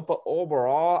movie, but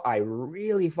overall, I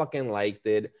really fucking liked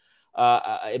it.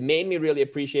 It made me really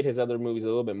appreciate his other movies a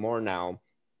little bit more now.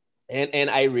 And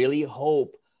I really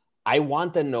hope, I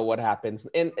want to know what happens.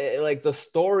 And like the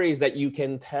stories that you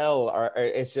can tell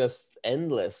it's just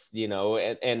endless,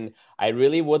 and I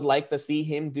really would like to see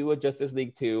him do a Justice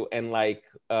League 2. And like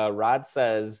Rod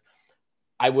says,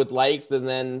 I would like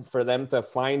for them to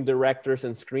find directors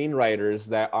and screenwriters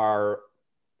that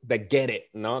get it,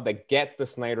 that get the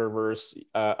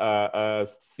Snyderverse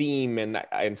theme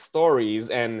and stories,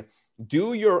 and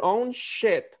do your own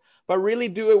shit, but really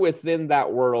do it within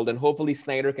that world. And hopefully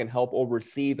Snyder can help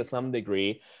oversee to some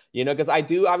degree, because I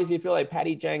do obviously feel like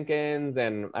Patty Jenkins,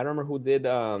 and I don't remember who did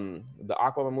the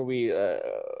Aquaman movie,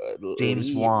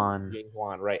 James Wan,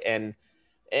 right? And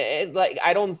like,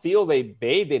 I don't feel they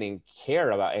didn't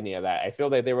care about any of that. I feel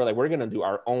like they were like, we're gonna do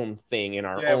our own thing in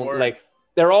our own. Like,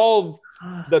 they're all,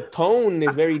 the tone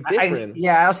is very different.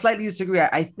 I'll slightly disagree.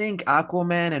 I think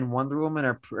Aquaman and Wonder Woman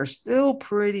are still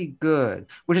pretty good,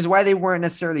 which is why they weren't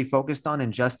necessarily focused on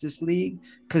in Justice League,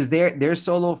 because their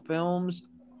solo films,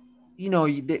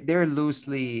 they're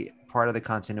loosely part of the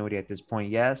continuity at this point.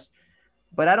 Yes,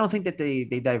 but I don't think that they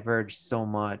diverge so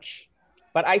much.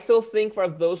 But I still think for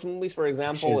those movies, for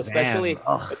example,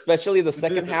 especially the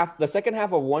second half,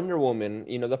 of Wonder Woman,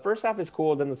 the first half is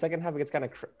cool. Then the second half, it gets kind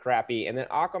of crappy. And then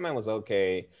Aquaman was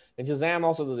okay. And Shazam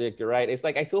also, you're right. It's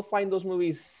like, I still find those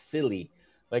movies silly.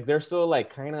 Like, they're still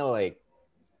like, kind of like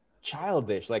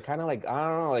childish, like kind of like, I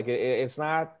don't know, like it's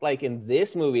not like in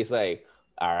this movie, it's like,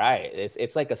 all right,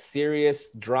 it's like a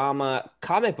serious drama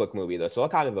comic book movie though. So a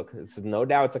comic book, it's no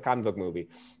doubt it's a comic book movie.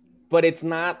 but it's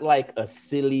not like a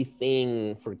silly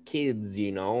thing for kids,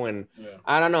 you know? And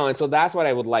I don't know. And so that's what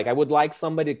I would like. I would like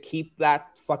somebody to keep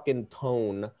that fucking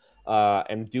tone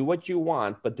and do what you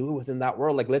want, but do it within that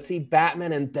world. Like, let's see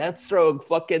Batman and Deathstroke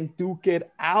fucking duke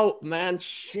it out, man.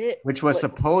 Shit. Which was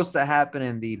supposed to happen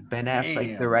in the Ben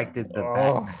Affleck directed the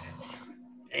Batman.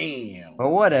 Damn. But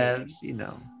whatevs, you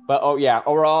know. But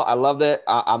overall, I loved it.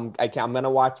 I'm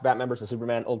gonna watch Batman vs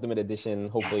Superman Ultimate Edition.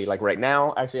 Hopefully, like right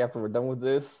now, actually after we're done with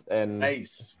this, and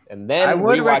nice. And then I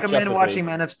would recommend watching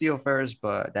Man of Steel first,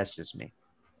 but that's just me.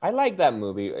 I like that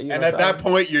movie. And at that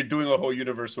point, you're doing a whole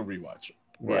Universal rewatch.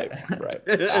 Right.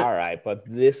 All right, but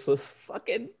this was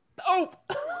fucking dope.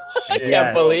 I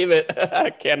can't believe it. I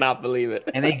cannot believe it.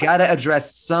 And they gotta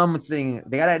address something.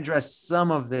 They gotta address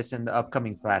some of this in the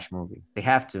upcoming Flash movie. They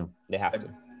have to.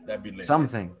 That'd be lit.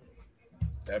 Something.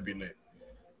 That'd be lit.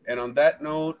 And on that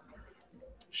note,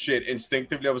 shit,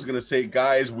 instinctively I was gonna say,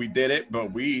 guys, we did it,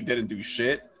 but we didn't do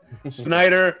shit.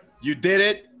 Snyder, you did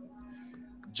it.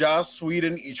 Joss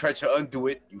Whedon, you tried to undo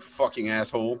it, you fucking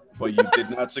asshole, but you did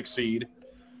not succeed.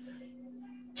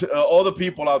 To all the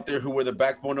people out there who were the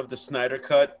backbone of the Snyder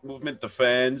Cut movement, the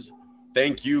fans,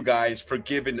 thank you guys for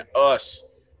giving us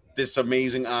this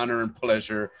amazing honor and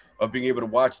pleasure of being able to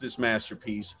watch this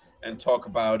masterpiece and talk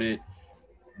about it.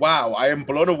 Wow, I am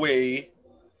blown away.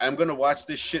 I'm going to watch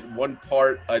this shit one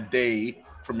part a day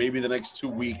for maybe the next 2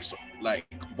 weeks. Like,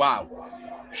 wow,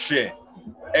 shit.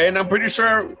 And I'm pretty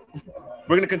sure we're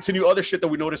going to continue other shit that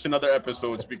we notice in other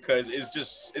episodes because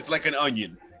it's like an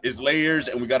onion. It's layers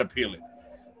and we got to peel it.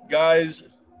 Guys,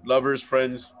 lovers,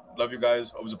 friends, love you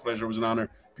guys. Always a pleasure. It was an honor.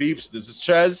 Peeps, this is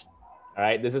Chez. All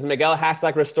right, this is Miguel.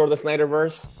 # restore the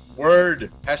Snyderverse.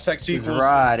 Word. # sequels.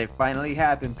 Right, it finally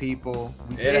happened, people.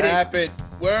 It happened.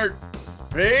 Word.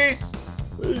 Peace.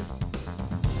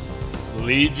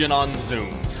 Legion on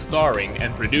Zoom, starring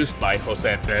and produced by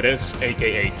Jose Perez,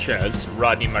 aka Chez,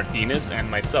 Rodney Martinez, and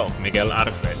myself, Miguel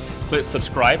Arce. Please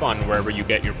subscribe on wherever you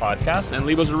get your podcasts and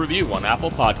leave us a review on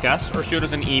Apple Podcasts or shoot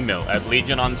us an email at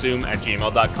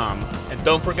legiononzoom@gmail.com. And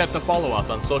don't forget to follow us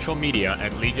on social media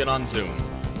at Legion on Zoom.